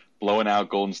 blowing out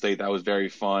Golden State, that was very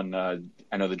fun. I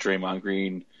know the Draymond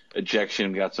Green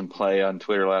ejection got some play on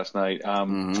Twitter last night.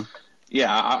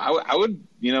 Yeah, I would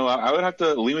have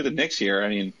to lean with the Knicks here. I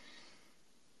mean,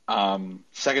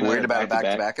 second night worried about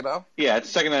back-to-back at all? Yeah, it's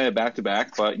second night of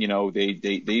back-to-back, but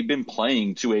they've been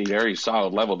playing to a very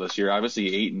solid level this year.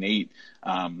 Obviously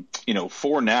 8-8.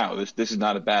 For now, this is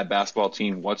not a bad basketball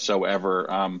team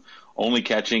whatsoever. Only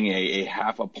catching a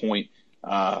half a point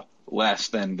less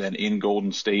than in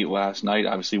Golden State last night.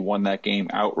 Obviously won that game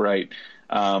outright.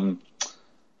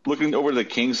 Looking over to the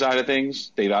Kings side of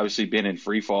things, they've obviously been in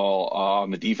free fall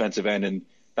on the defensive end, and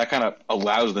that kind of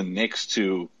allows the Knicks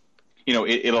to,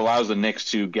 it allows the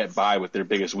Knicks to get by with their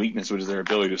biggest weakness, which is their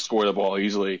ability to score the ball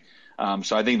easily.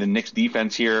 So I think the Knicks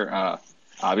defense here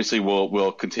obviously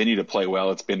will continue to play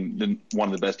well. It's been one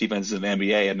of the best defenses in the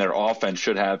NBA, and their offense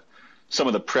should have some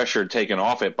of the pressure taken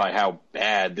off it by how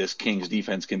bad this Kings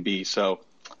defense can be. So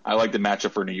I like the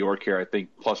matchup for New York here. I think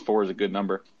 +4 is a good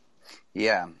number.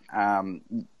 Yeah.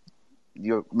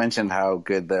 You mentioned how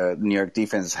good the New York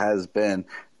defense has been.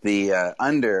 The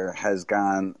under has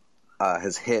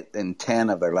hit in 10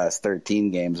 of their last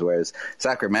 13 games, whereas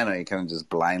Sacramento, you kind of just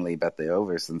blindly bet the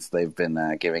over since they've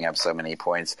been giving up so many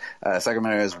points.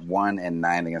 Sacramento is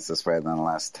 1-9 against the spread in the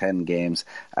last 10 games.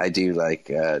 I do like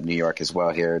New York as well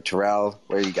here. Terrell,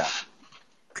 where you got?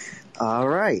 All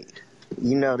right.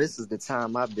 This is the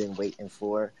time I've been waiting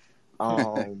for.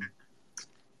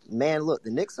 Man, look,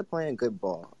 the Knicks are playing good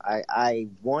ball. I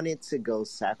wanted to go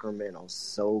Sacramento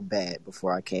so bad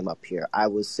before I came up here. I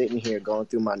was sitting here going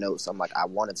through my notes. I'm like, I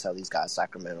want to tell these guys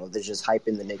Sacramento. They're just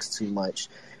hyping the Knicks too much.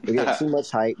 They're getting too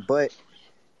much hype, but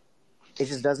it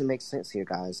just doesn't make sense here,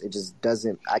 guys. It just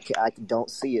doesn't. I don't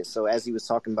see it. So as he was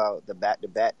talking about the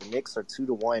back-to-back, the Knicks are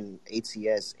 2-1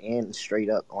 ATS and straight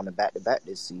up on the back-to-back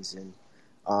this season.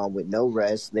 with no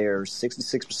rest. They're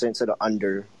 66% to the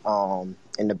under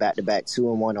in the back-to-back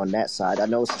 2-1 on that side. I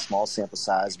know it's a small sample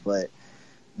size, but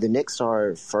the Knicks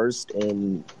are first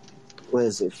in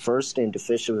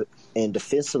defensive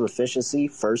efficiency,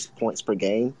 first points per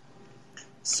game.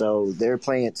 So they're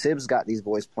playing. Tibbs got these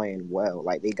boys playing well.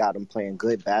 Like, they got them playing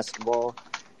good basketball.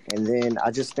 And then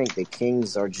I just think the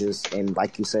Kings are just in,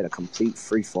 like you said, a complete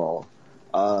free fall.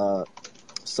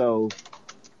 So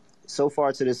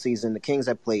far to this season, the Kings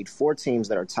have played 4 teams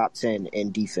that are top 10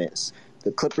 in defense.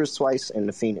 The Clippers twice and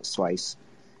the Phoenix twice.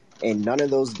 In none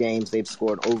of those games, they've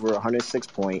scored over 106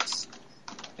 points.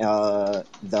 The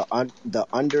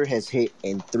under has hit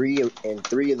in three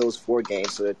of those 4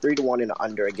 games. So they're 3-1 in the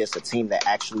under against a team that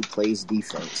actually plays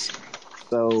defense.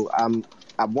 So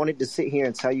I wanted to sit here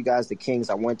and tell you guys the Kings.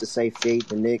 I wanted to say fade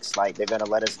the Knicks, like they're going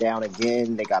to let us down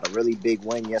again. They got a really big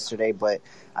win yesterday, but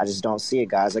I just don't see it,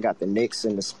 guys. I got the Knicks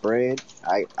in the spread.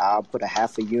 I'll put a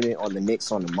half a unit on the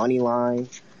Knicks on the money line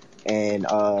and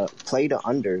play the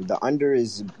under. The under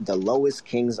is the lowest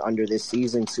Kings under this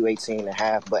season,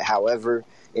 218.5. But however,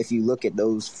 if you look at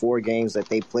those 4 games that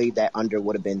they played, that under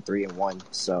would have been 3-1.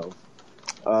 So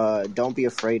don't be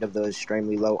afraid of the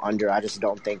extremely low under. I just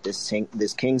don't think this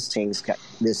Kings team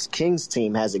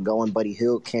has it going. Buddy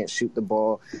Hield can't shoot the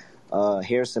ball.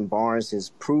 Harrison Barnes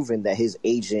has proven that his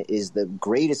agent is the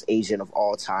greatest agent of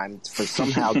all time for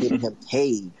somehow getting him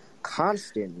paid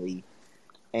constantly.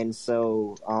 And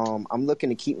so I'm looking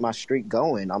to keep my streak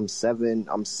going. I'm seven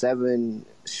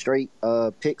straight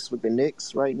picks with the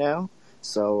Knicks right now.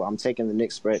 So I'm taking the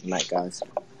Knicks spread tonight, guys.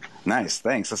 Nice,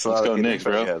 thanks. That's a Let's lot go of good Knicks,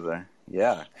 info bro. you have there.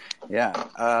 Yeah.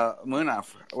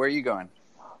 Munaf, where are you going?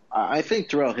 I think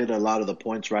Terrell hit a lot of the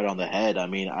points right on the head. I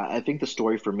mean, I think the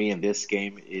story for me in this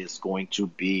game is going to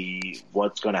be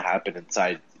what's going to happen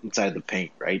inside the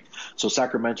paint, right? So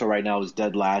Sacramento right now is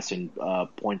dead last in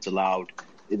points allowed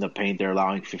in the paint. They're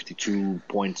allowing 52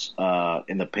 points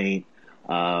in the paint,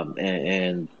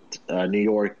 and New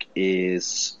York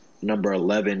is number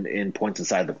 11 in points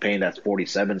inside the paint. That's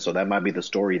 47. So that might be the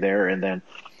story there. And then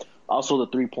also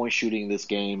the 3-point shooting in this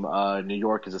game. New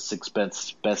York is a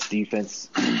 6th best defense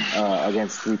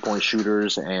against 3-point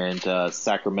shooters, and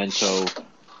Sacramento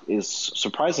is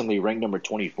surprisingly ranked number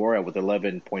 24 with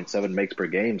 11.7 makes per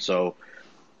game. So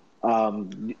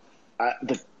the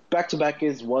back-to-back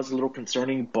was a little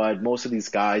concerning, but most of these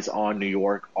guys on New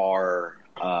York are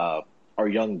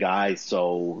young guys,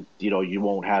 so you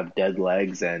won't have dead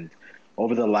legs. And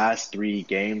over the last 3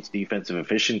 games, defensive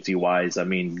efficiency wise, I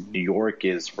mean, New York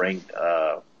is ranked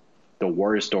the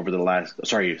worst over the last.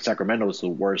 Sorry, Sacramento is the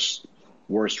worst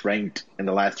ranked in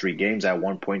the last 3 games at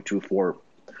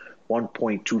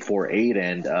 1.248,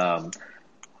 and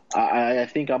I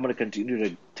think I'm going to continue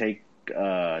to take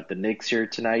the Knicks here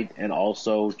tonight, and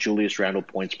also Julius Randle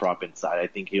points prop inside. I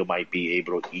think he might be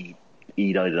able to eat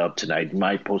it up tonight. He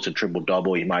might post a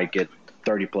triple-double. He might get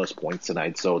 30-plus points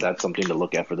tonight. So that's something to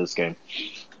look at for this game.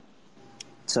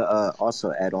 To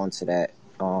also add on to that,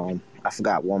 I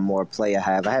forgot one more play I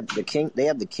have. They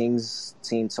have the Kings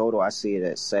team total. I see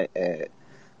it set at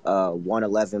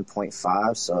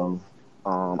 111.5. So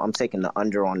I'm taking the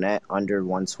under on that, under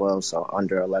 112. So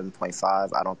under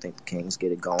 11.5. I don't think the Kings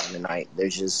get it going tonight. They're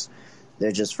just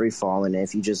free falling. And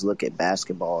if you just look at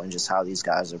basketball and just how these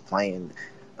guys are playing.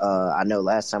 I know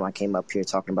last time I came up here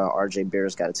talking about RJ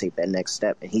Barrett's got to take that next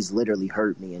step, and he's literally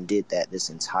heard me and did that this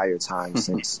entire time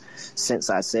since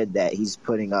I said that. He's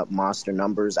putting up monster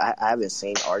numbers. I haven't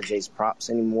seen RJ's props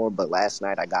anymore, but last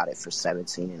night I got it for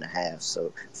 17.5.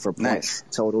 So for points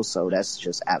total, so that's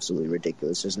just absolutely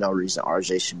ridiculous. There's no reason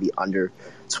RJ should be under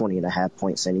 20.5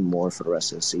 points anymore for the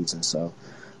rest of the season. So,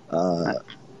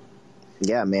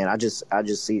 yeah, man, I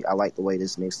like the way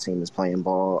this Knicks team is playing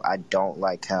ball. I don't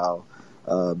like how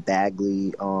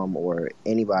Bagley or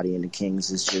anybody in the Kings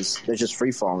they're just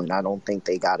free falling. I don't think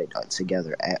they got it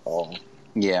together at all.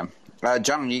 Yeah.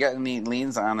 John, you got any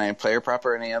leans on a player prop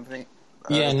or any other thing?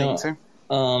 I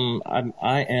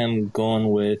am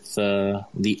going with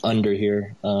the under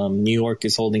here. New York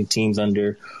is holding teams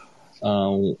under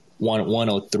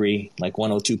 103, like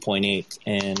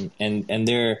 102.8, and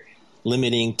they're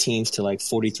limiting teams to like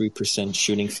 43%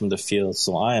 shooting from the field.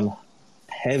 So I am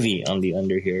heavy on the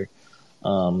under here.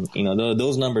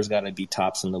 Those numbers got to be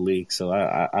tops in the league, so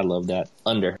I love that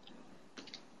under.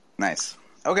 Nice.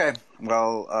 Okay,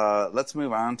 well, let's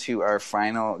move on to our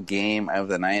final game of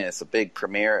the night. It's a big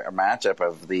premier matchup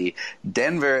of the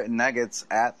Denver Nuggets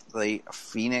at the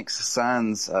Phoenix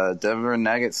Suns. Denver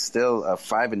Nuggets still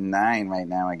 5-9 right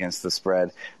now against the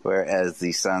spread, whereas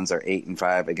the Suns are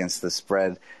 8-5 against the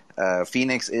spread.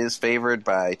 Phoenix is favored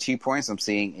by 2 points. I'm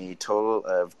seeing a total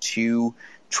of 2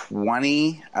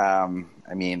 20.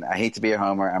 I mean, I hate to be a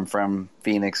homer. I'm from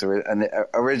Phoenix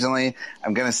originally.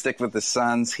 I'm going to stick with the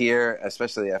Suns here,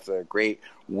 especially after a great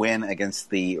win against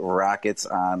the Rockets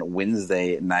on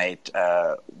Wednesday night,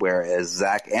 whereas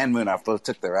Zach and Munaf both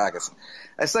took the Rockets.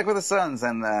 I stuck with the Suns,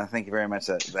 and thank you very much.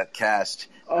 That cashed.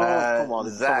 Come on,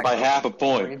 Zach. By half a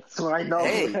point. I know.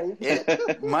 Hey,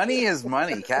 money is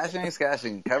money. Cashing is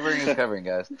cashing. Covering is covering,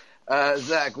 guys.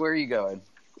 Zach, where are you going?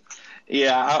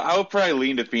 Yeah, I would probably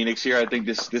lean to Phoenix here. I think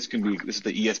this is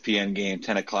the ESPN game,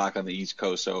 10 o'clock on the East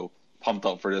Coast, so pumped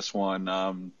up for this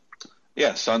one.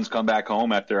 Suns come back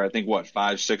home after, I think,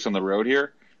 5-6 on the road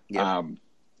here?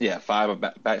 Yep. 5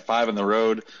 on the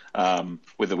road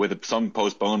with some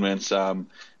postponements. I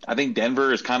think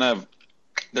Denver is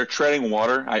they're treading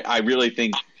water. I really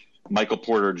think Michael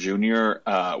Porter Jr.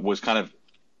 Was kind of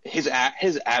his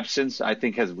absence, I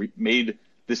think, has made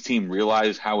this team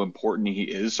realize how important he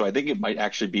is. So I think it might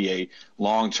actually be a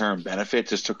long-term benefit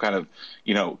just to kind of,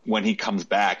 when he comes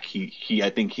back,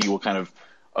 I think he will kind of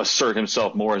assert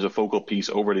himself more as a focal piece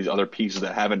over these other pieces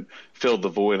that haven't filled the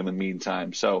void in the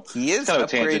meantime. So he is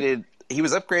upgraded. He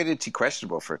was upgraded to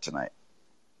questionable for tonight.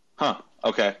 Huh.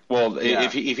 Okay. Well, Yeah.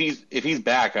 if he's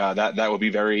back, that would be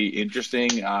very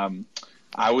interesting.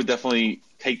 I would definitely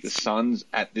take the Suns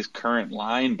at this current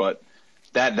line, but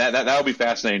that would be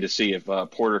fascinating to see if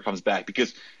Porter comes back,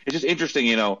 because it's just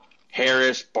interesting.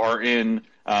 Harris, Barton,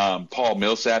 Paul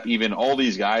Millsap, even all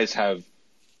these guys have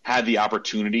had the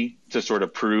opportunity to sort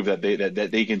of prove that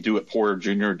they can do what Porter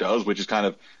Jr. does, which is kind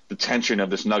of the tension of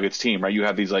this Nuggets team, right? You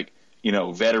have these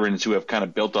veterans who have kind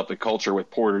of built up the culture with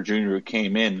Porter Jr., who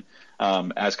came in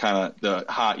as kind of the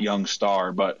hot young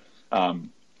star, but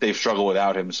they've struggled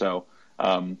without him. So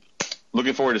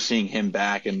looking forward to seeing him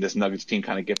back and this Nuggets team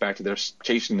kind of get back to their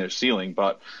chasing their ceiling.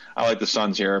 But I like the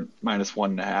Suns here,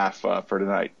 -1.5 for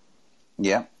tonight.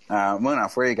 Yeah.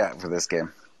 Munaf, where you got for this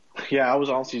game? Yeah, I was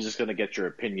honestly just going to get your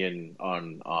opinion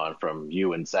on from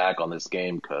you and Zach on this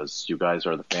game, because you guys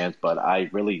are the fans. But I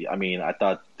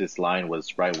thought this line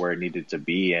was right where it needed to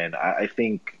be, and I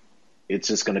think it's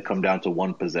just going to come down to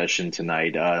one possession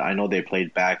tonight. I know they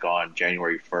played back on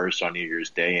January 1st on New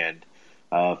Year's Day, and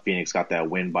Phoenix got that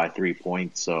win by 3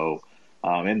 points. So,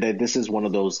 this is one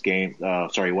of those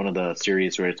one of the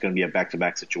series where it's going to be a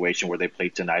back-to-back situation where they play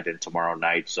tonight and tomorrow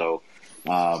night. So,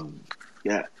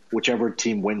 whichever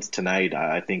team wins tonight,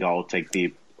 I think I'll take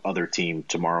the other team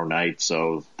tomorrow night.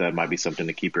 So that might be something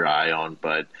to keep your eye on.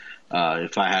 But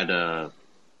if I had to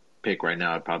pick right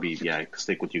now, I'd probably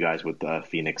stick with you guys with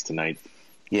Phoenix tonight.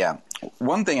 Yeah.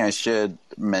 One thing I should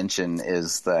mention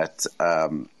is that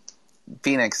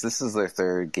Phoenix, this is their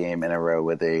third game in a row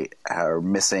where they are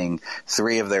missing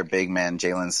 3 of their big men,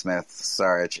 Jalen Smith,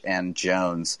 Saric, and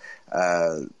Jones.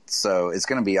 So it's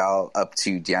going to be all up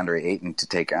to DeAndre Ayton to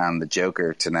take on the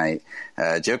Joker tonight.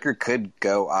 Joker could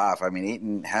go off. I mean,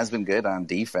 Ayton has been good on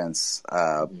defense,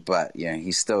 but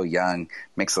he's still young,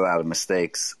 makes a lot of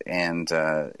mistakes, and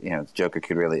Joker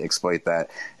could really exploit that.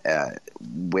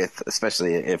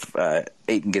 Especially if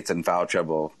Ayton gets in foul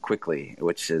trouble quickly,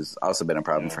 which has also been a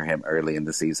problem for him early in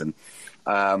the season.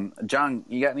 John,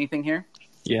 you got anything here?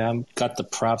 Yeah, I've got the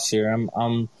props here.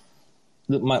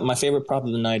 My favorite prop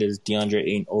of the night is DeAndre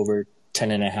Ayton over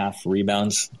 10.5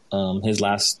 rebounds. His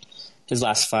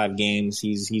last 5 games,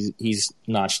 he's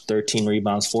notched 13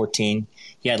 rebounds, 14.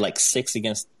 He had 6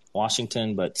 against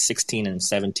Washington, but 16 and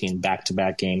 17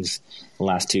 back-to-back games the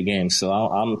last 2 games. So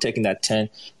I'm taking that 10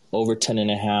 over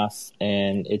 10.5,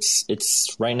 and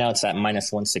it's right now it's at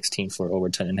 -116 for over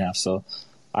 10.5. So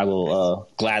I will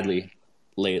gladly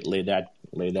lay that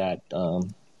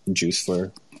juice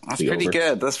for. That's pretty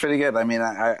good. That's pretty good. I mean,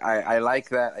 I like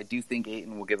that. I do think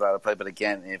Ayton will get a lot of play, but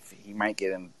again, if he might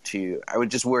get into, I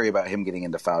would just worry about him getting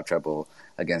into foul trouble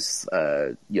against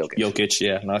Jokic. Jokic,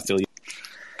 yeah, no, I feel you.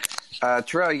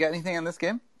 Terrell, you got anything on this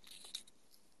game?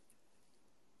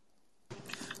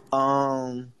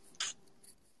 Can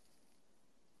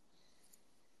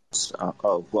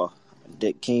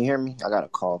you hear me? I got a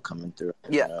call coming through.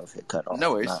 I don't know if it cut off.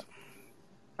 No worries.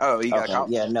 Oh, you got a call?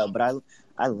 Yeah, no, but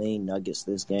I lean Nuggets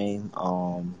this game.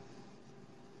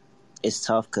 It's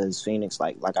tough because Phoenix,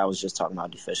 like I was just talking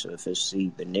about defensive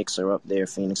efficiency, the Knicks are up there.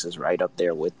 Phoenix is right up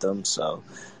there with them. So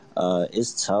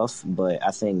it's tough, but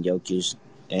I think Jokic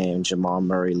and Jamal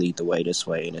Murray lead the way this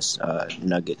way, and it's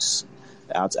Nuggets.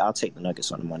 I'll take the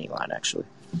Nuggets on the money line, actually.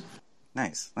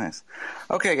 Nice.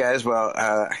 Okay, guys. Well,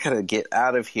 I gotta get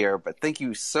out of here, but thank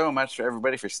you so much for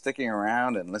everybody for sticking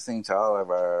around and listening to all of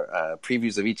our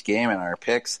previews of each game and our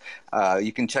picks.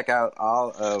 You can check out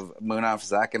all of Munaf,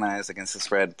 Zach, and I's Against the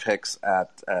Spread picks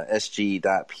at sg.pn/NBA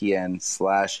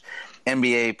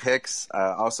picks.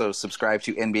 Also, subscribe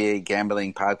to NBA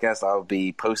Gambling Podcast. I'll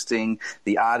be posting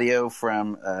the audio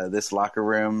from this locker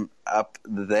room up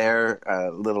there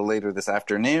a little later this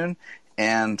afternoon.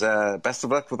 And best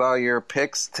of luck with all your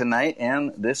picks tonight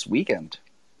and this weekend.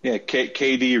 Yeah,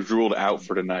 KD is ruled out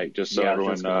for tonight, just so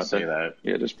everyone say that.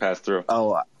 Yeah, just pass through.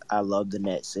 Oh, I love the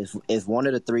Nets. If one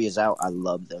of the three is out, I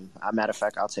love them. Matter of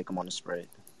fact, I'll take them on the spread.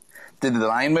 Did the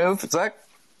line move, Zach?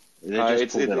 They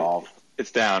just pulled it off.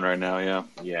 It's down right now, yeah.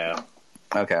 Yeah.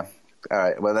 Okay. All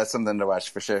right. Well, that's something to watch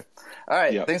for sure. All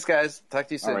right. Yep. Thanks, guys. Talk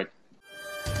to you soon. All right.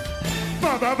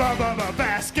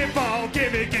 Basketball,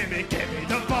 gimme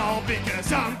the ball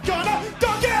because I'm gonna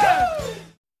dunk it!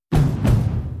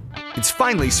 It's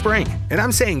finally spring, and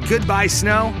I'm saying goodbye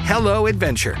snow, hello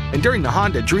adventure. And during the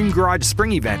Honda Dream Garage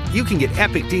Spring Event, you can get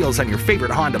epic deals on your favorite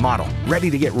Honda model.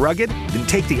 Ready to get rugged? Then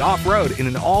take the off-road in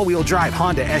an all-wheel drive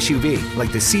Honda SUV,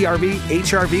 like the CR-V,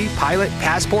 HR-V, Pilot,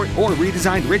 Passport, or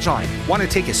redesigned Ridgeline. Want to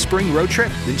take a spring road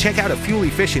trip? Then check out a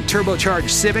fuel-efficient turbocharged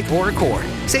Civic or Accord.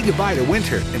 Say goodbye to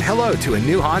winter and hello to a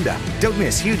new Honda. Don't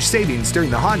miss huge savings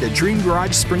during the Honda Dream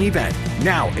Garage Spring Event,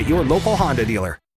 now at your local Honda dealer.